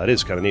 wow. That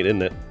is kind of neat,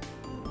 isn't it?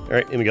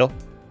 Alright, here we go.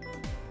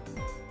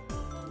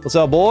 What's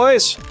up,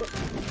 boys?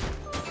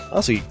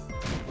 Honestly,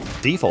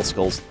 default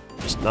Skul's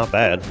just not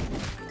bad.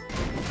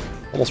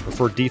 Almost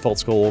prefer default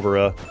Skull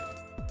over,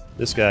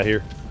 this guy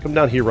here. Come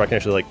down here where I can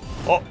actually, like...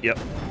 Oh, yep.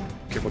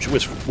 Careful what you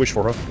wish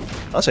for, huh?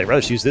 Honestly, I'd rather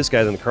just use this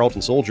guy than the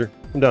Carlton Soldier.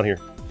 Come down here.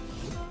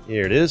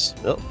 Here it is.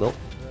 Oh, no.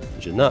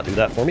 You should not do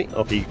that for me.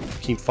 Okay,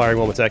 keep firing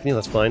while I'm attacking you.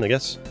 That's fine, I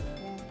guess.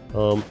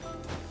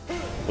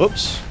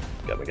 Whoops.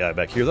 Got my guy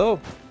back here, though.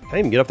 Can I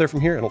even get up there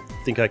from here? I don't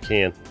think I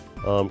can.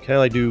 Can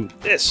I do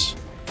this?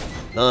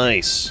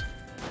 Nice.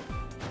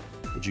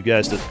 Need you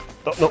guys to...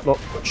 Oh, no.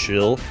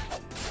 Chill.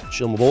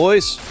 Chill, my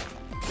boys.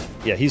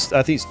 Yeah,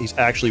 I think he's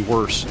actually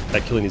worse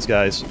at killing these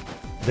guys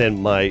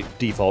than my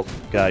default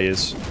guy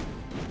is.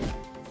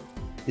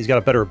 He's got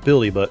a better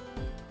ability, but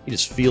he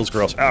just feels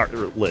gross.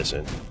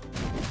 Listen.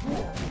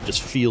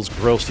 Just feels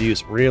gross to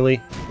use. Really?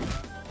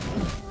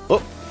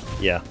 Oh,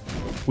 yeah.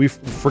 We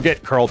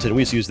forget Carlton.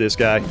 We just use this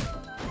guy.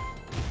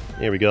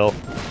 There we go.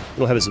 We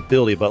don't have his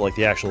ability, but like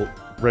the actual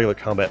regular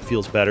combat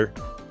feels better.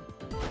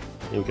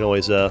 And we can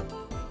always hit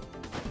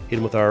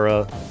him with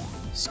our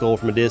skull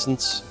from a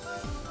distance.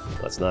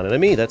 That's not an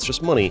enemy. That's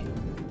just money.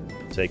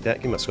 Take that.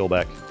 Give me my skull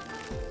back.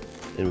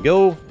 There we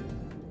go.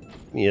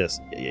 Yes.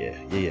 Yeah.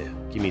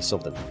 Give me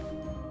something.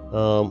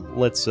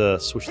 Let's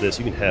switch this.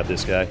 You can have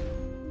this guy.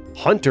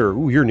 Hunter.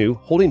 Ooh, you're new.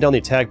 Holding down the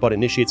attack button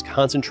initiates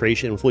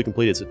concentration, and when fully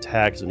completed, its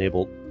attack is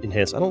enabled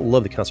enhanced. I don't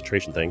love the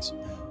concentration things.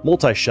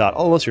 Multi-shot.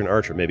 Oh, unless you're an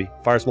archer, maybe.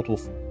 Fires multiple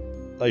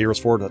arrows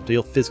forward to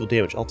deal physical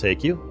damage. I'll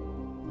take you.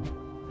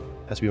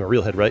 Has to be my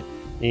real head, right?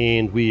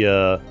 And we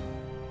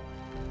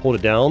hold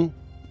it down.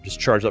 Just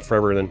charge up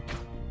forever, and then...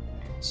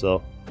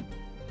 So...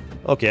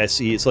 Okay, I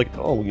see. It's like,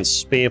 oh, we can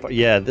spam...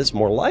 Yeah, this is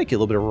more like it. A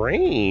little bit of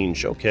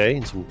range. Okay,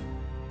 and some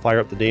fire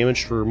up the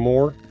damage for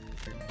more.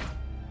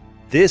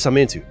 This I'm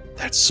into.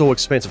 That's so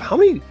expensive. How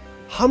many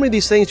of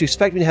these things do you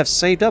expect me to have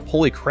saved up?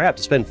 Holy crap,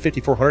 to spend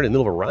 5,400 in the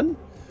middle of a run?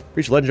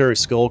 Reach legendary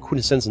skull,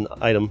 quintessence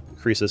item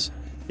increases.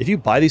 If you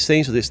buy these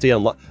things, so they stay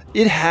unlocked.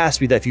 It has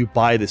to be that if you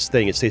buy this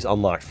thing, it stays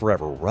unlocked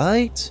forever,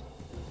 right?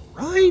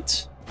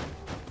 Right?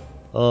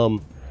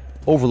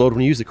 Overload.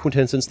 When you use the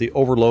quintessence, the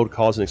overload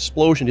causes an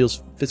explosion,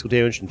 deals physical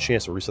damage, and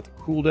chance to reset the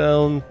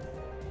cooldown.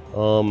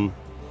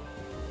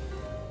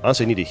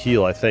 Honestly, I need to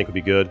heal, I think, would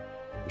be good.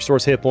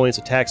 Restores hit points,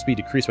 attack speed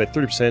decreased by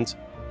 30%.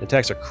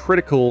 Attacks are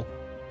critical.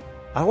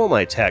 I don't want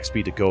my attack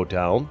speed to go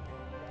down,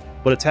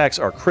 but attacks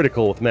are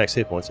critical with max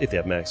hit points, if they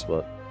have max,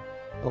 but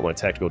I don't want my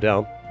attack to go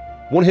down.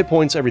 1 hit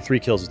points every 3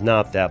 kills is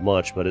not that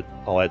much, but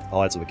I'll add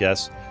up a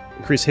guess.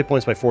 Increase hit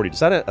points by 40. Does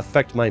that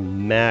affect my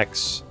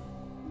max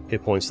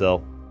hit points, though?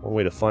 One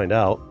way to find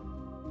out.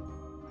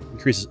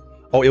 Increases...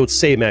 Oh, it would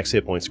save max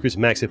hit points. Increases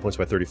max hit points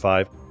by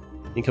 35.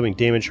 Incoming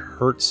damage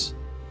hurts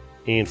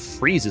and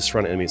freezes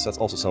front enemies. That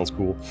also sounds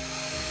cool.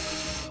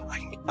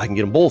 I can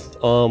get them both.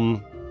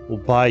 We'll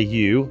buy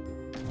you.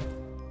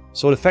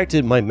 So it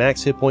affected my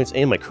max hit points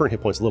and my current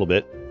hit points a little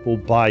bit. We'll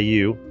buy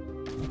you.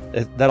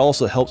 That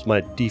also helps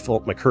my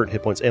current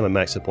hit points and my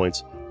max hit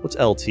points. What's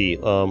LT?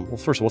 Well,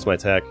 first of all, what's my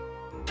attack?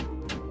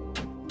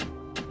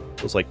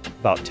 It was like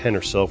about 10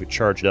 or so if we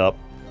charge it up.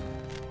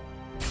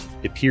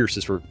 It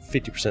pierces for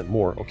 50%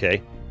 more.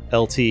 Okay.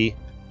 LT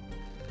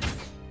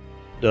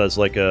does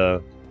like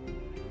a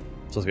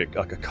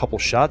couple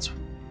shots.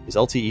 Is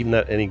LT even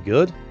that any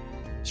good?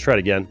 Let's try it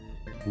again.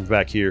 Move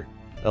back here.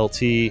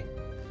 LT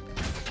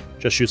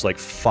just shoots like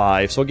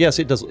 5. So I guess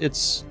it does.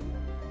 It's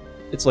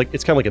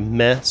kind of like a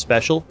meh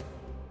special.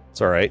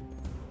 It's all right.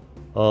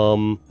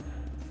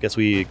 Guess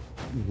we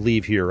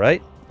leave here,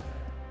 right?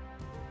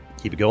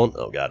 Keep it going.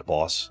 Oh god,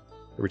 boss.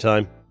 Every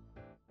time.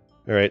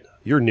 All right,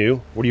 you're new.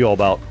 What are you all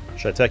about?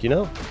 Should I attack you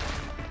now?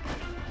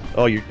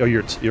 Oh,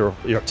 you're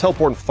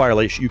teleporting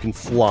firelight. You can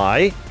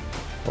fly.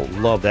 I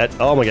love that.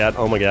 Oh my god.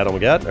 Oh my god. Oh my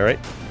god. All right.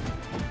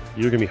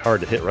 You're gonna be hard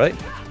to hit, right?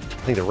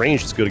 I think the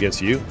range is good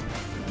against you.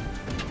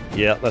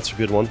 Yeah, that's a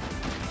good one.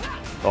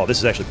 Oh, this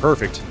is actually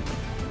perfect.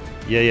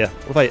 Yeah.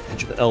 What if I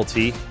hit you with the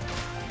LT?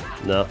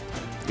 No.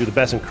 You're the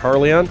best in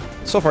Carleon.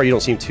 So far, you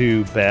don't seem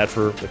too bad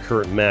for the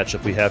current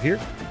matchup we have here.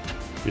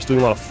 You're just doing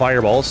a lot of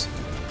fireballs.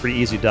 Pretty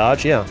easy to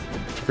dodge. Yeah,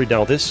 pretty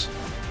down with this.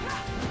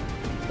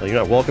 You're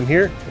not welcome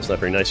here. That's not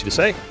very nice of you to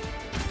say.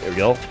 There we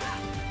go.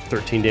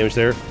 13 damage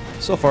there.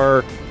 So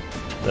far,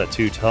 not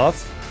too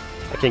tough.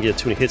 I can't get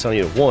too many hits on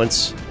you at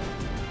once.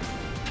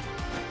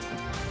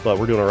 But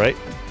we're doing alright.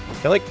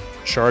 Can I, like,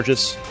 charge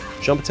this?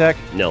 Jump attack?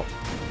 No.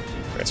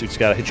 Alright, so we just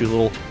gotta hit you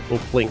with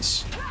little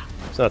plinks.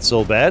 It's not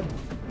so bad.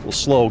 A little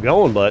slow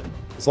going, but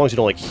as long as you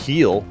don't, like,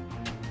 heal,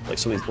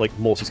 like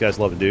most of these guys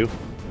love to do,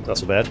 not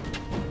so bad.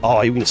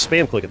 Oh, you can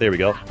spam click it. There we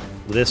go.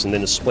 With this, and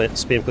then just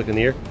spam click in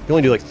the air. You can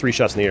only do, like, 3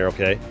 shots in the air,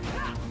 okay.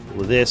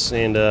 With this,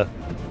 and, I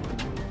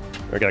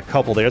got a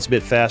couple there. That's a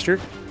bit faster.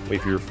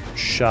 Wait for your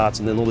shots,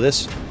 and then with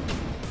this.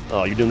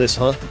 Oh, you're doing this,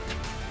 huh?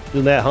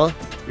 Doing that, huh?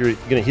 You're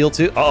gonna heal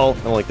too? Uh-oh, I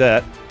don't like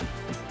that.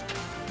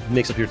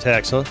 Mix up your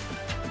attacks, huh?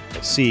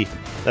 I see.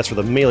 That's for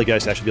the melee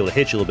guys to actually be able to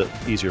hit you a little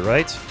bit easier,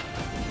 right?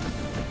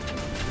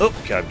 Oh,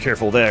 gotta be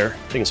careful there.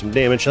 Taking some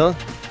damage, huh?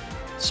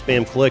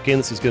 Spam clicking.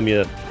 This is gonna be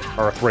a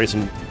arthritis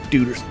and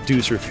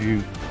deucer if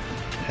you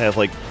have,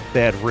 like,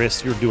 bad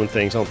wrists. You're doing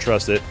things. I don't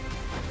trust it.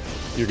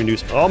 You're gonna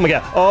do... Oh my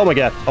god! Oh my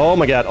god! Oh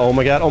my god! Oh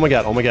my god! Oh my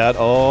god! Oh my god!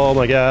 Oh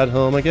my god!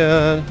 Oh my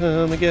god!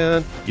 Oh my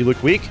god! You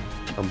look weak.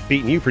 I'm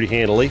beating you pretty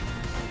handily.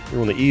 You're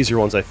one of the easier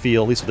ones, I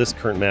feel, at least with this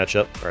current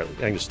matchup. Alright,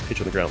 I can just hit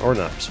you on the ground. Or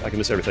not. I can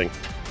miss everything.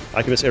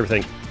 I can miss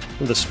everything.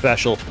 With the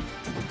special.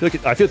 I feel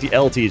like the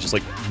LT is just,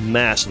 like,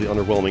 massively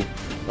underwhelming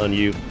on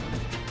you.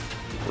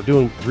 We're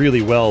doing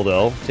really well,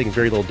 though. Taking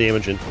very little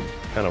damage and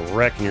kind of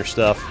wrecking your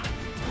stuff.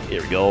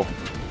 Here we go.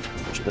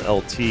 The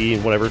LT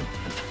and whatever.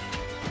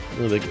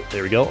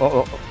 There we go.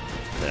 Oh.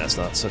 That's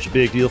not such a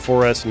big deal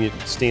for us. And you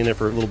stand there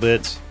for a little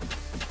bit.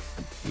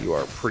 You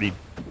are pretty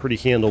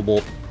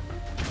handleable.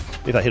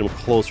 If I hit him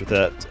close with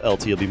that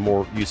LT, it'll be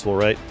more useful,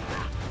 right?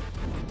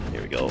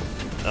 Here we go.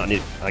 I'm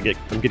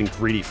getting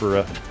greedy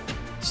for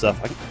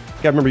stuff. I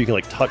gotta remember you can,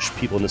 like, touch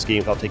people in this game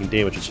without taking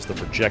damage. It's just the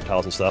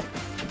projectiles and stuff.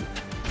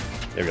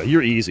 There we go.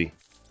 You're easy.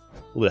 A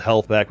little bit of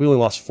health back. We only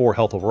lost 4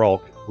 health overall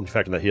when you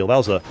factor that heal. That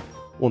was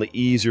one of the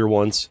easier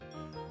ones.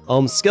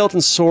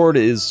 Skeleton Sword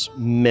is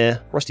meh.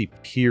 Rusty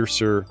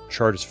Piercer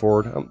charges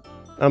forward.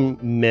 I'm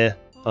meh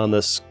on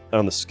the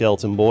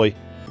Skeleton Boy,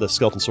 the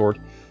Skeleton Sword.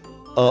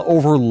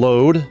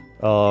 Overload,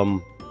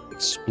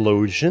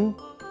 Explosion,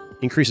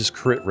 increases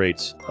crit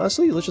rates.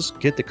 Honestly, let's just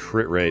get the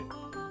crit rate.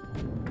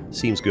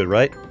 Seems good,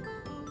 right?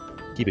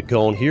 Keep it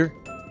going here.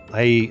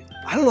 I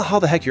don't know how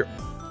the heck you're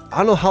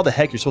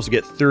supposed to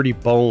get 30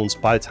 bones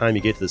by the time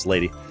you get to this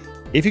lady.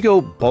 If you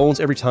go bones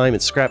every time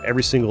and scrap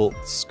every single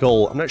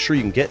skull, I'm not sure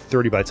you can get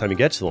 30 by the time you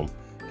get to them.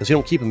 Because you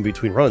don't keep them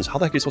between runs. How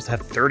the heck are you supposed to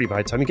have 30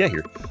 by the time you get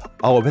here?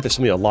 Oh, I bet there's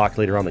something unlocked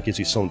later on that gives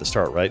you some to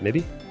start, right?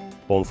 Maybe?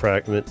 Bone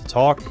fragment to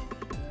talk.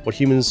 What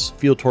humans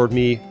feel toward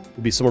me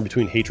would be somewhere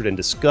between hatred and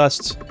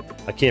disgust.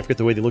 I can't forget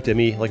the way they looked at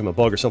me like I'm a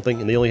bug or something,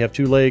 and they only have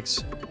 2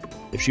 legs.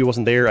 If she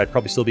wasn't there, I'd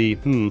probably still be,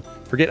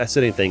 forget I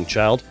said anything,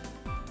 child.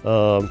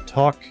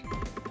 Talk.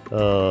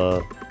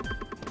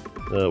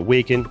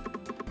 Waken.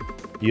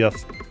 You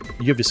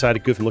have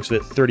decided, good from the looks of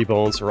it, 30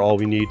 bones are all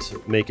we need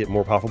to make it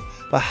more powerful.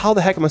 But how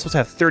the heck am I supposed to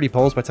have 30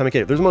 bones by the time I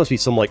get it? There must be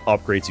some, like,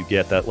 upgrades you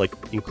get that, like,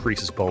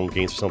 increases bone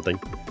gains or something.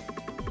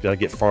 Gotta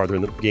get farther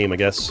in the game, I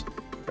guess.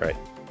 Alright.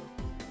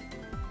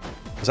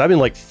 Because I've been,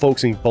 like,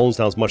 focusing bones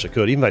down as much as I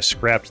could. Even if I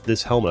scrapped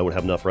this helmet, I would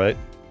have enough, right?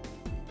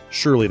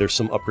 Surely there's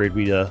some upgrade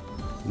we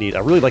need. I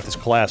really like this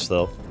class,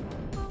 though.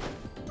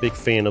 Big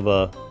fan of,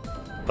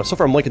 so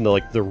far I'm liking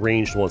the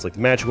ranged ones. Like, the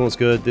magic one's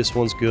good, this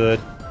one's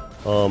good.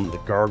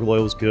 The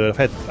Gargoyle was good.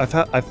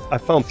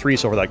 I've found 3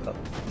 so far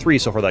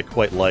that I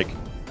quite like.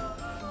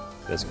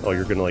 Oh,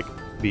 you're gonna, like,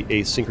 be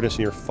asynchronous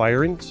in your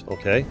firings?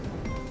 Okay.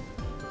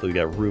 So we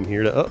got room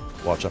here to... Oh,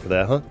 watch out for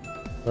that,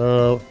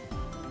 huh?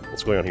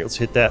 What's going on here? Let's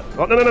hit that.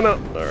 Oh, no!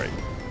 Alright.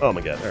 Oh my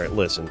god. Alright,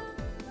 listen.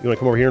 You wanna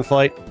come over here and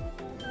fight?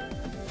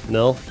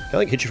 No? Can I,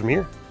 like, hit you from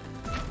here?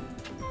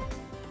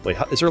 Wait,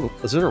 is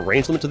there a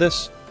range limit to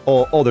this?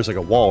 Oh, there's, like,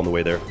 a wall in the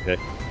way there. Okay.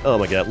 Oh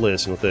my god,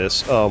 listen with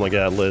this. Oh my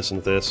god, listen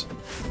with this.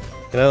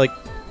 Can I, like...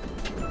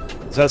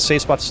 Is that a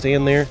safe spot to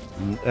stand there?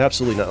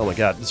 Absolutely not. Oh my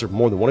god, is there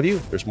more than one of you?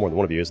 There's more than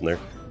one of you, isn't there?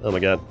 Oh my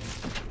god.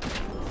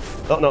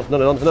 Oh, no.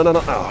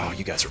 Oh,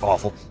 you guys are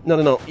awful.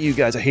 No. You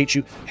guys, I hate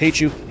you.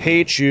 Hate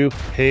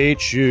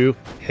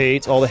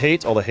all the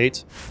hate.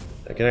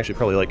 I can actually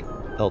probably, like,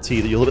 LT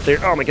that you a little bit there.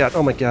 Oh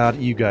my god,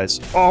 you guys.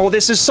 Oh,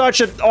 this is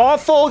such an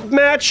awful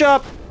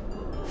matchup!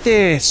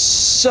 This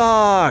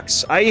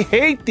sucks! I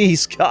hate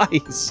these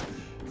guys!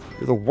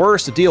 You're the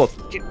worst to deal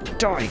with.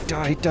 Die!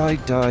 Get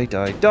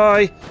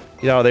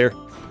out of there.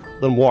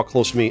 Let them walk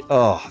close to me.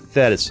 Oh,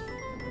 that is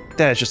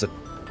just a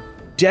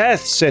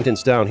death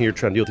sentence down here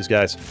trying to deal with these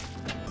guys.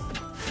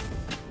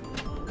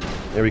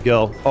 There we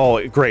go.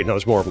 Oh, great. Now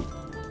there's more of them.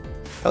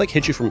 I, like,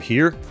 hit you from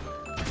here.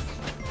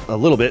 A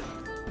little bit.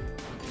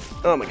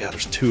 Oh my god,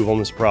 there's 2 of them.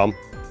 That's a problem.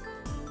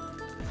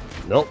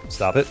 Nope,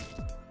 stop it.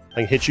 I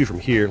can hit you from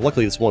here.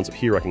 Luckily, this one's up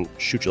here. I can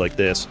shoot you like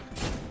this.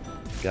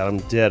 Got him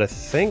dead, I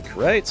think,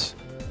 right?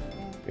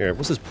 Here,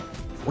 what's this?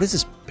 What is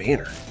this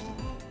banner?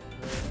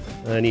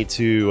 I need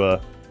to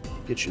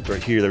get you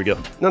right here. There we go.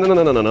 No, no, no,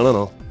 no, no, no, no,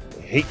 no.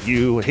 I hate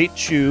you. I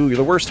hate you. You're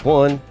the worst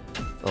one.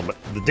 Oh, but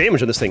the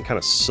damage on this thing kind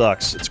of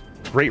sucks. It's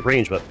great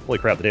range, but holy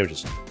crap, the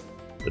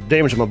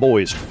damage of my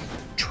boys,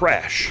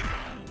 trash.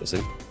 This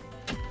thing.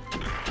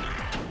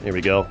 There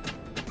we go.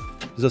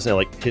 This doesn't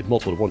like hit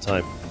multiple at one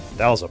time.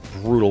 That was a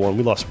brutal one.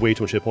 We lost way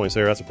too much hit points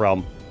there. That's a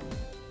problem.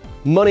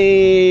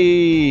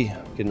 Money.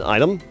 Get an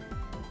item.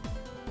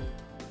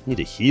 Need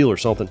to heal or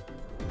something.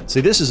 See,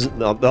 this is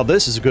now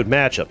this is a good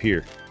matchup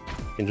here.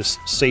 You can just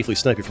safely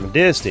snipe you from a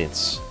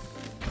distance.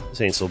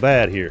 This ain't so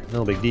bad here.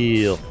 No big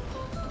deal.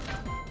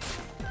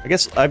 I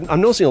guess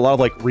I'm noticing a lot of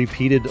like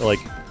repeated like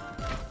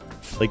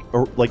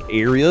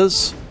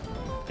areas,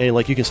 and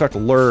like you can start to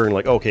learn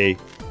like, okay,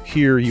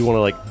 here you want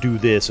to like do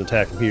this and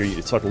attack from here.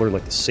 You start to learn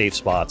like the safe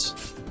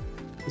spots.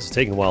 This is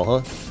taking a while,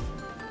 huh?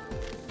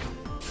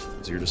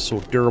 Because you're just so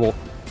durable.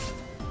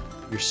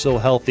 You're so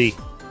healthy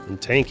and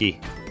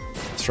tanky.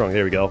 Strong.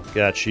 There we go.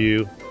 Got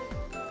you.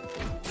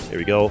 There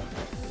we go.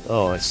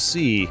 Oh, I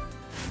see.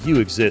 You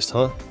exist,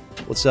 huh?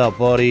 What's up,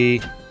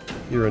 buddy?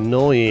 You're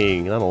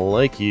annoying. I don't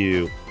like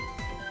you.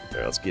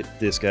 Alright, let's get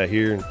this guy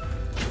here and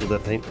do that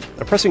thing.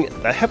 I'm pressing.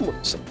 I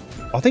haven't.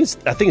 I think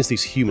it's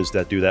these humans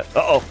that do that.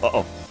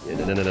 Uh-oh. Yeah,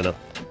 no.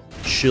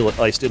 Chill it,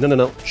 ice dude.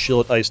 No.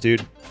 Chill it, ice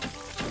dude.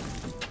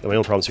 Got my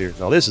own problems here.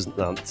 Now this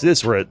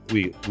is where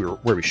we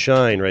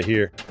shine right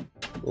here.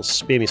 A little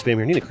spammy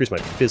here. I need to increase my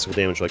physical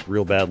damage like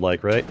real bad,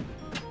 like, right?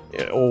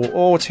 Yeah,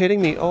 oh, it's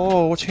hitting me.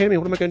 Oh, it's hitting me.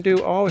 What am I gonna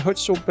do? Oh, it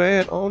hurts so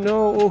bad. Oh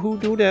no. Oh, who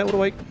do that? What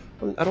do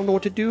I don't know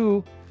what to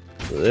do.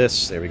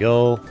 This. There we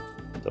go.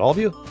 Is that all of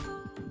you?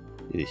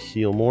 Need to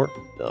heal more.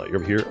 No, you're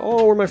over here.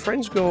 Oh, where'd my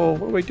friends go?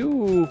 What do I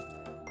do?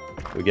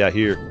 What we got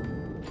here?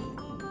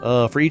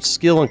 For each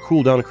skill on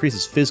cooldown,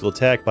 increases physical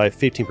attack by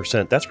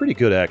 15%. That's pretty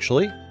good,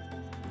 actually.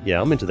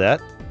 Yeah, I'm into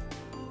that.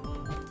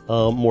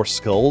 More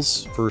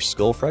skulls for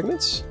skull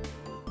fragments.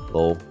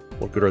 Oh,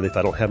 what good are they if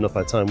I don't have enough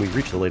by the time we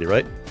reach the lady,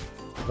 right?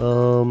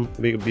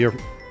 We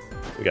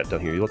got down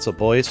here. What's up,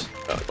 boys?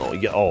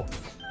 Oh,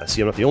 I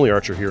see I'm not the only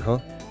archer here, huh?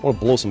 I want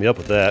to blow somebody up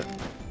with that.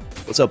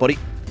 What's up, buddy?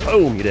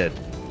 Boom, you're dead.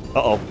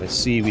 Uh-oh, I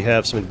see we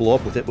have something to blow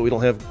up with it, but we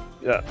don't have...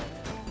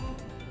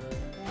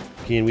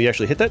 Can we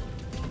actually hit that?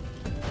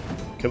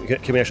 Can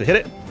we actually hit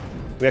it?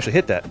 Can we actually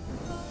hit that?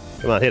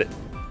 Come on, hit it.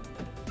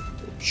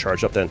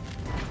 Charge up then.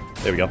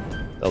 There we go.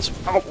 That was...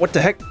 Oh, what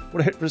the heck?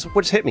 What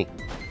just hit me?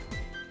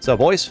 What's up,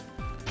 boys?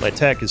 My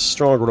attack is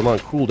stronger when I'm on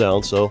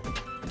cooldown, so...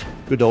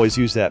 Good to always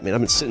use that, man.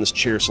 I've been sitting in this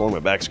chair so long, my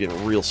back's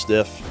getting real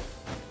stiff.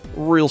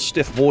 Real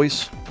stiff,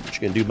 boys. What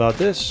you gonna do about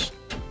this?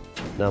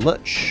 Not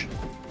much.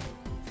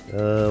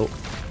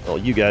 Oh,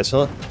 you guys,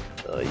 huh?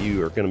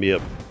 You are gonna be a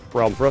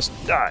problem for us.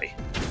 Die!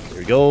 There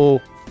we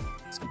go.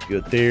 It's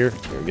good there.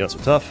 There we go, so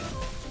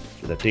tough.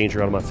 Get that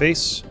danger out of my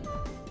face.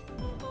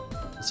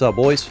 What's up,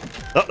 boys?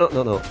 Oh,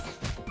 no. I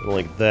don't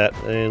like that.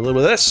 And a little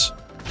bit of this.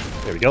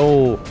 There we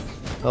go.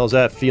 How's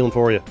that feeling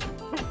for you?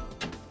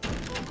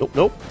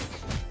 Nope.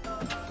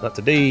 Not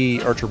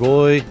today, archer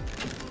boy.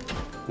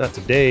 Not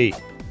today.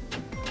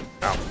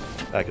 Ow.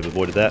 I could have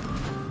avoided that.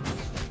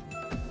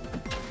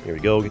 Here we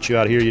go. Get you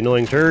out of here, you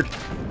annoying turd.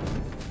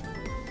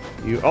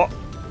 Oh!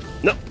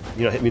 No!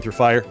 You're not hitting me through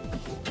fire.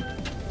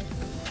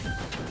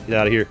 Get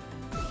out of here.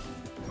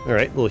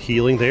 Alright, a little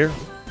healing there.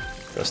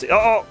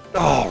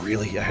 Oh,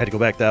 really? I had to go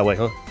back that way,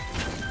 huh?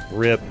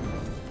 Rip.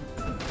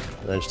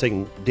 I'm just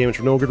taking damage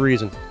for no good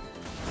reason.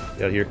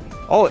 Get out of here.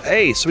 Oh,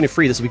 hey! Somebody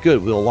free. This will be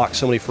good. We'll lock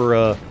somebody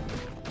for,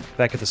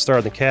 back at the start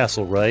of the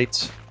castle, right?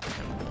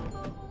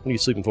 What are you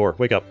sleeping for?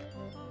 Wake up.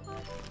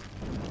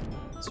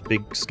 It's a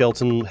big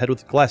skeleton head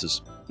with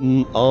glasses.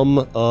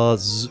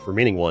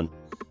 Remaining one.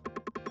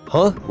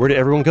 Huh? Where did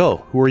everyone go?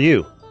 Who are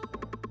you?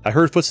 I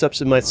heard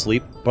footsteps in my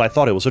sleep, but I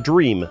thought it was a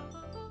dream.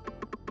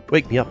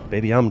 Wake me up,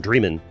 baby, I'm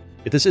dreaming.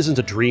 If this isn't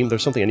a dream,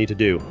 there's something I need to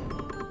do.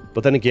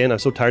 But then again, I'm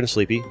so tired and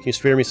sleepy. Can you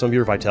spare me some of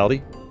your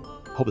vitality?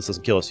 Hope this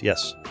doesn't kill us.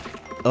 Yes.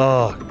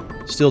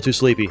 Ugh. Still too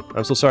sleepy.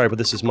 I'm so sorry, but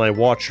this is my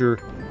watcher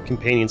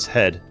companion's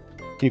head.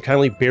 Can you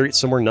kindly bury it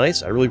somewhere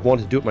nice? I really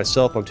wanted to do it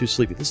myself, but I'm too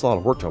sleepy. This is a lot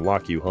of work to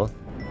unlock you, huh?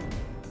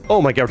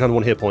 Oh my god, we're down to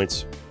 1 hit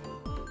points.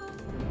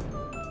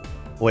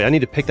 Wait, I need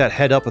to pick that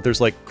head up, but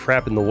there's, like,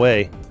 crap in the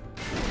way.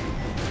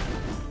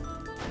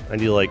 I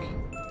need to, like,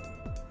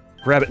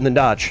 grab it and then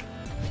dodge.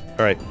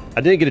 Alright,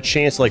 I didn't get a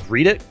chance to, like,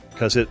 read it,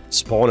 because it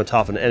spawned on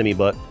top of an enemy,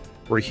 but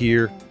we're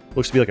here.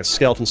 Looks to be like a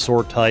skeleton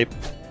sword type.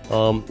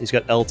 He's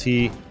got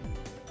LT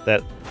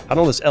that... I don't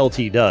know what this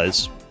LT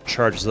does.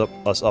 Charges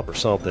us up or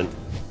something.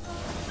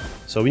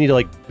 So we need to,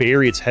 like,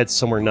 bury its head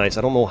somewhere nice.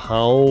 I don't know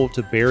how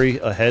to bury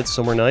a head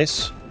somewhere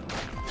nice.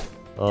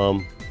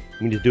 We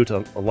need to do it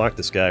to unlock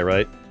this guy,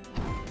 right?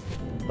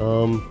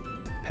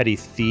 Petty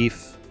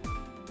Thief.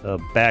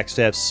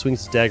 Backstab,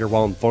 swings his dagger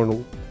while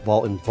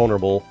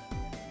invulnerable.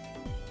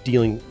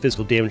 Dealing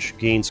physical damage,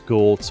 gains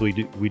gold, so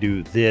we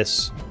do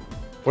this.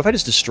 What if I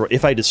just destroy...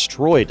 If I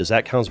destroy it, does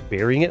that count as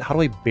burying it? How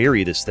do I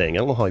bury this thing? I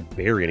don't know how I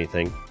bury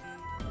anything.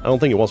 I don't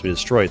think it wants me to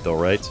destroy it, though,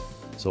 right?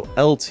 So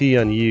LT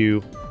on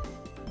you.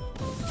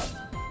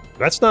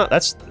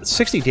 That's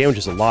 60 damage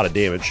is a lot of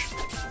damage.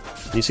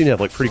 And you seem to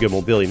have like pretty good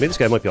mobility. Maybe this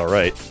guy might be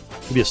alright.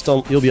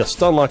 He'll be a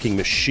stun locking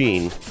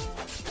machine.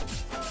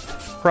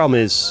 Problem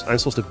is, I'm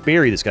supposed to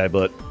bury this guy,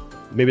 but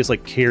maybe it's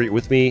like carry it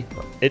with me.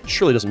 It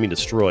surely doesn't mean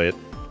destroy it.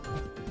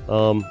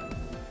 I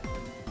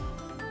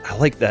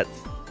like that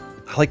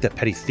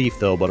petty thief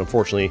though, but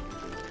unfortunately,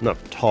 I'm not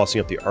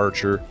tossing up the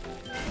archer.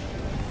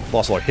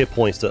 Lost a lot of hit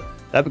points to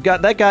that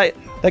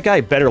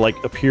guy better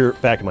like appear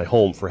back in my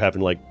home for having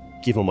to like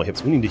give him my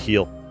hips. We need to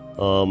heal.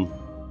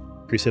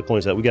 Increase hit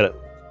points. That we gotta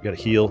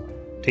heal.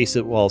 Taste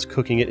it while I was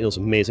cooking it. It was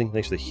amazing.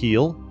 Thanks for the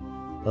heal.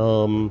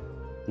 No,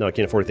 I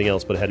can't afford anything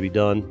else, but it had to be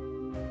done.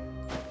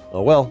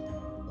 Oh well.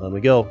 On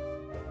we go.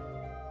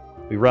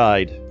 We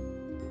ride.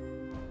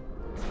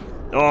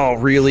 Oh,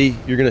 really?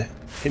 You're gonna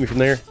hit me from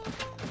there?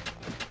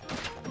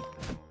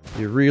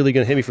 You're really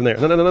gonna hit me from there?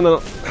 No, no, no, no,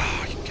 no.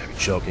 Oh, you gotta be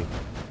joking.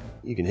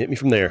 You can hit me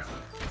from there.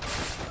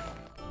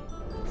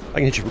 I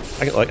can hit you.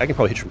 I can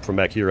probably hit you from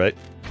back here, right?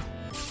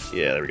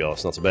 Yeah, there we go.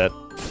 It's not so bad.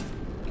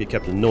 Get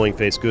Captain Annoying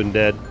Face, good and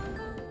dead.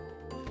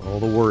 All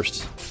the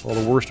worst. All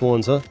the worst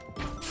ones, huh?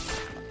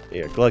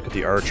 Yeah, glad I got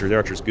the archer. The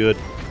archer's good.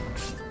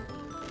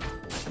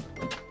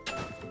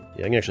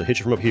 Yeah, I can actually hit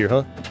you from up here,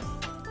 huh?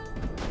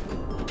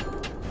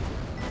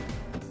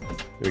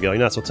 There we go. You're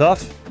not so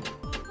tough.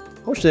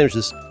 How much damage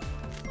does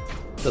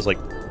this? Does like...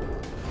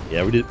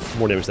 Yeah, we did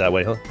more damage that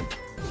way, huh?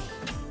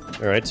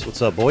 Alright, so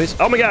what's up, boys?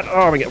 Oh my god!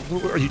 Oh my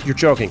god! You're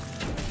joking.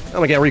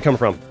 Oh my god, where are you coming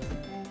from?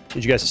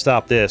 Need you guys to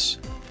stop this.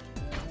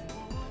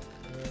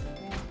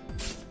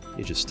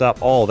 You should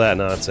stop all that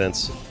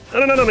nonsense.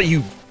 No, no, no, no, no,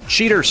 you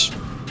cheaters!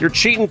 You're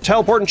cheating,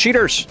 teleporting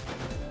cheaters!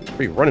 Where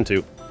are you running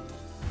to?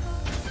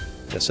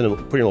 Yeah,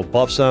 putting little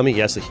buffs on me.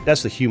 Yes,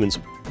 that's the humans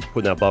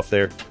putting that buff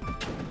there.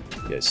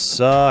 You guys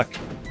suck.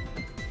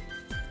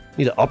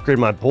 Need to upgrade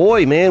my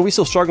boy, man. We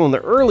still struggle in the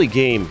early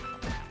game.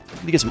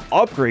 Need to get some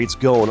upgrades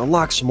going,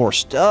 unlock some more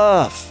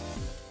stuff.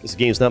 This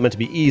game's not meant to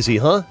be easy,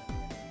 huh?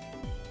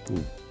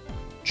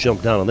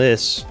 Jump down on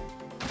this.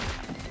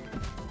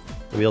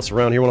 Anybody else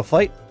around here want to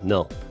fight?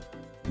 No.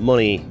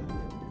 Money.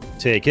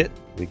 Take it.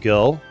 We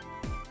go.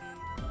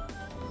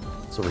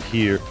 It's over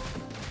here.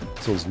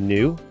 This one's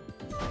new.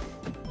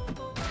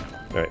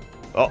 Alright.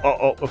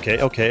 Oh,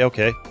 okay, okay,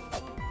 okay.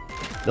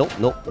 Nope,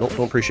 nope, nope,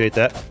 don't appreciate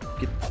that.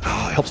 It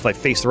helps if I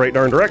face the right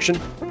darn direction.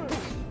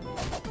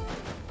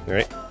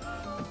 Alright.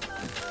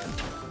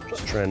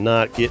 Just try and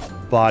not get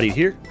bodied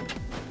here.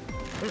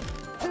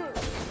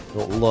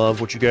 Don't love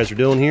what you guys are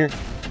doing here.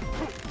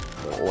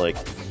 Don't like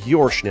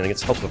your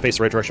shenanigans. Helps if I face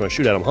the right direction when I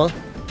shoot at him, huh?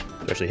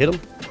 Did I actually hit him?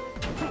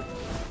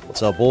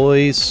 What's up,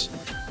 boys?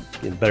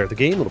 Getting better at the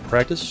game, a little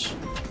practice.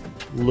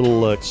 A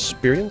little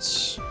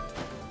experience.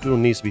 Doing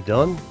what needs to be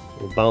done.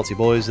 Little bouncy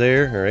boys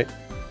there, alright.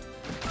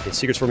 Any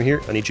secrets for me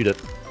here? I need you to...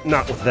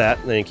 Not with that,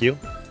 thank you.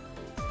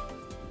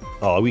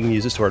 Oh, we can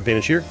use this to our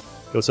advantage here.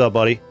 What's up,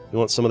 buddy? You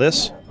want some of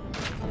this?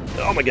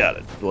 Oh my god,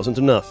 it wasn't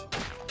enough.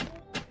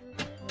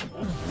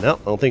 No,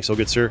 I don't think so,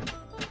 good sir.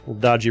 Little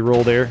dodgy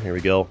roll there. Here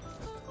we go.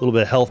 A little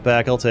bit of health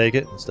back, I'll take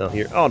it. It's down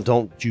here. Oh,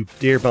 don't you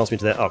dare bounce me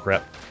into that. Oh,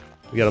 crap.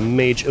 We got a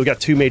mage. We got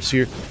two mages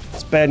here.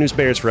 It's bad news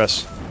bears for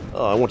us.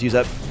 Oh, I want to use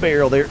that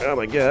barrel there. Oh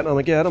my god, oh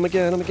my god, oh my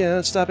god, oh my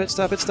god. Stop it,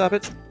 stop it, stop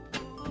it.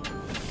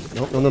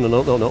 No, no, no, no,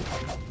 no, no, no.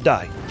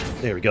 Die.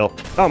 There we go.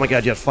 Oh my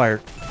god, you had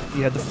fire.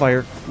 You had the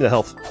fire. The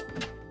health.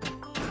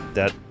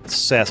 That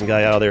assassin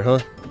guy out of there, huh?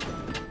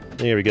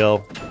 There we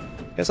go.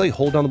 Guys, how you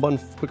hold down the button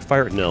for quick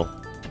fire? No. I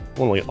want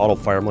to like auto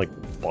fire. I'm like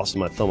busting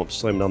my thumb up,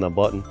 slamming down that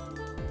button.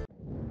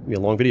 It'll be a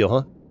long video,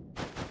 huh?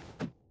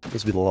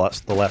 This will be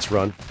the last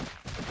run.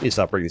 I need to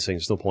stop breaking these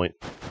things. There's no point.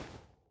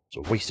 It's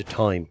a waste of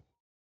time.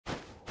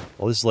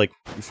 Well, this is like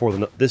before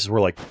the... This is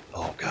where like...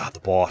 Oh god, the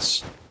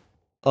boss.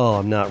 Oh,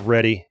 I'm not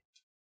ready.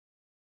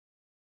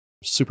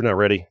 I'm super not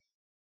ready.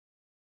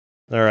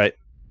 Alright.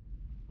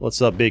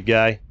 What's up, big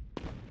guy?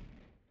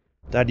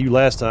 Died to you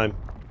last time.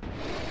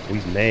 Oh,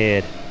 he's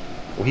mad.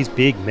 Oh, he's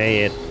big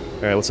mad.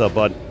 Alright, what's up,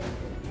 bud?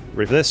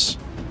 Ready for this?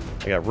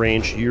 I got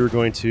range. You're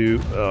going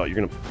to... you're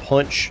going to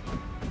punch.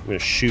 I'm going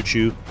to shoot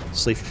you.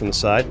 Sleep from the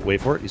side.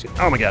 Wait for it. He's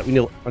gonna, oh my god, I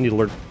need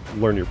to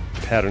learn your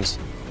patterns.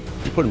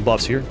 You're putting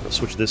buffs here. I'll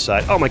switch to this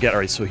side. Oh my god,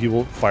 alright, so he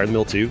will fire in the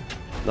middle too.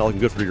 Not looking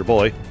good for your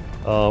boy.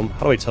 How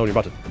do I tell when you're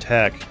about to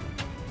attack?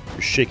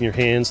 You're shaking your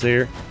hands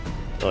there.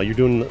 You're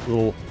doing a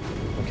little...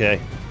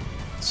 Okay.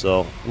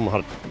 So, I don't know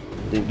how to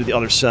do the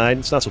other side.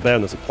 It's not so bad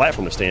when there's a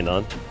platform to stand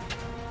on.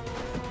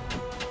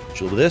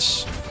 Chill to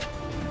this.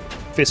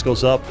 Fist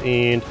goes up,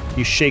 and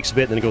he shakes a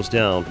bit, and then it goes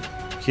down.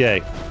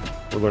 Okay.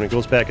 We're learning. It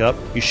goes back up.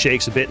 He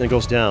shakes a bit, and then it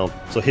goes down.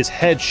 So his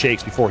head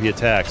shakes before he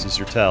attacks, is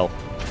your tell.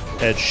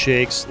 Head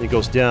shakes, and it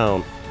goes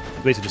down.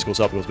 It basically just goes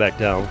up and goes back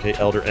down. Okay,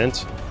 Elder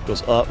Ent.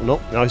 Goes up.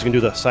 Nope. Now he's going to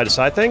do the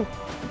side-to-side thing.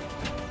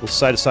 Little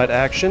side-to-side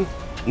action.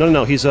 No, no,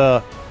 no. He's,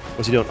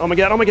 what's he doing? Oh my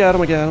god, oh my god, oh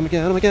my god, oh my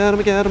god, oh my god, oh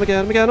my god, oh my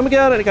god, oh my god, oh my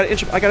god.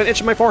 I got an itch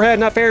in my forehead.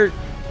 Not fair.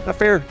 Not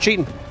fair.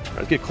 Cheating. All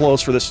right, get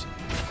close for this.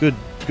 Good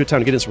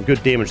time to get in some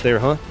good damage there,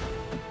 huh?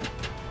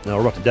 Now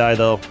we're about to die,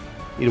 though.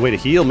 Need a way to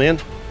heal, man.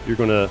 You're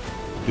going to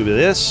Do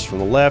this from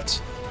the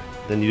left.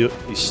 Then you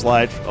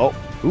slide. Oh,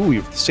 ooh,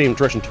 you're the same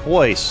direction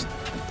twice.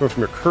 Throw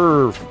from your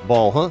curve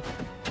ball, huh? All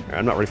right,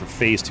 I'm not ready for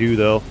phase 2,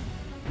 though.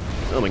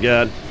 Oh my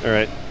god. All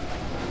right.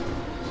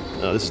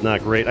 Oh, this is not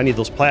great. I need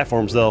those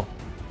platforms, though.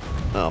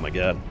 Oh my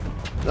god.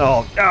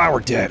 Oh, we're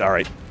dead. All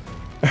right.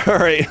 All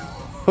right.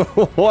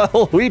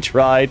 Well, we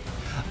tried.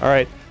 All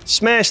right.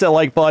 Smash that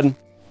like button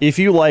if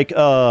you like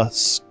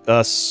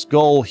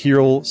Skul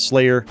Hero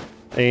Slayer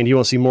and you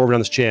want to see more of it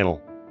on this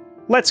channel.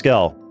 Let's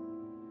go.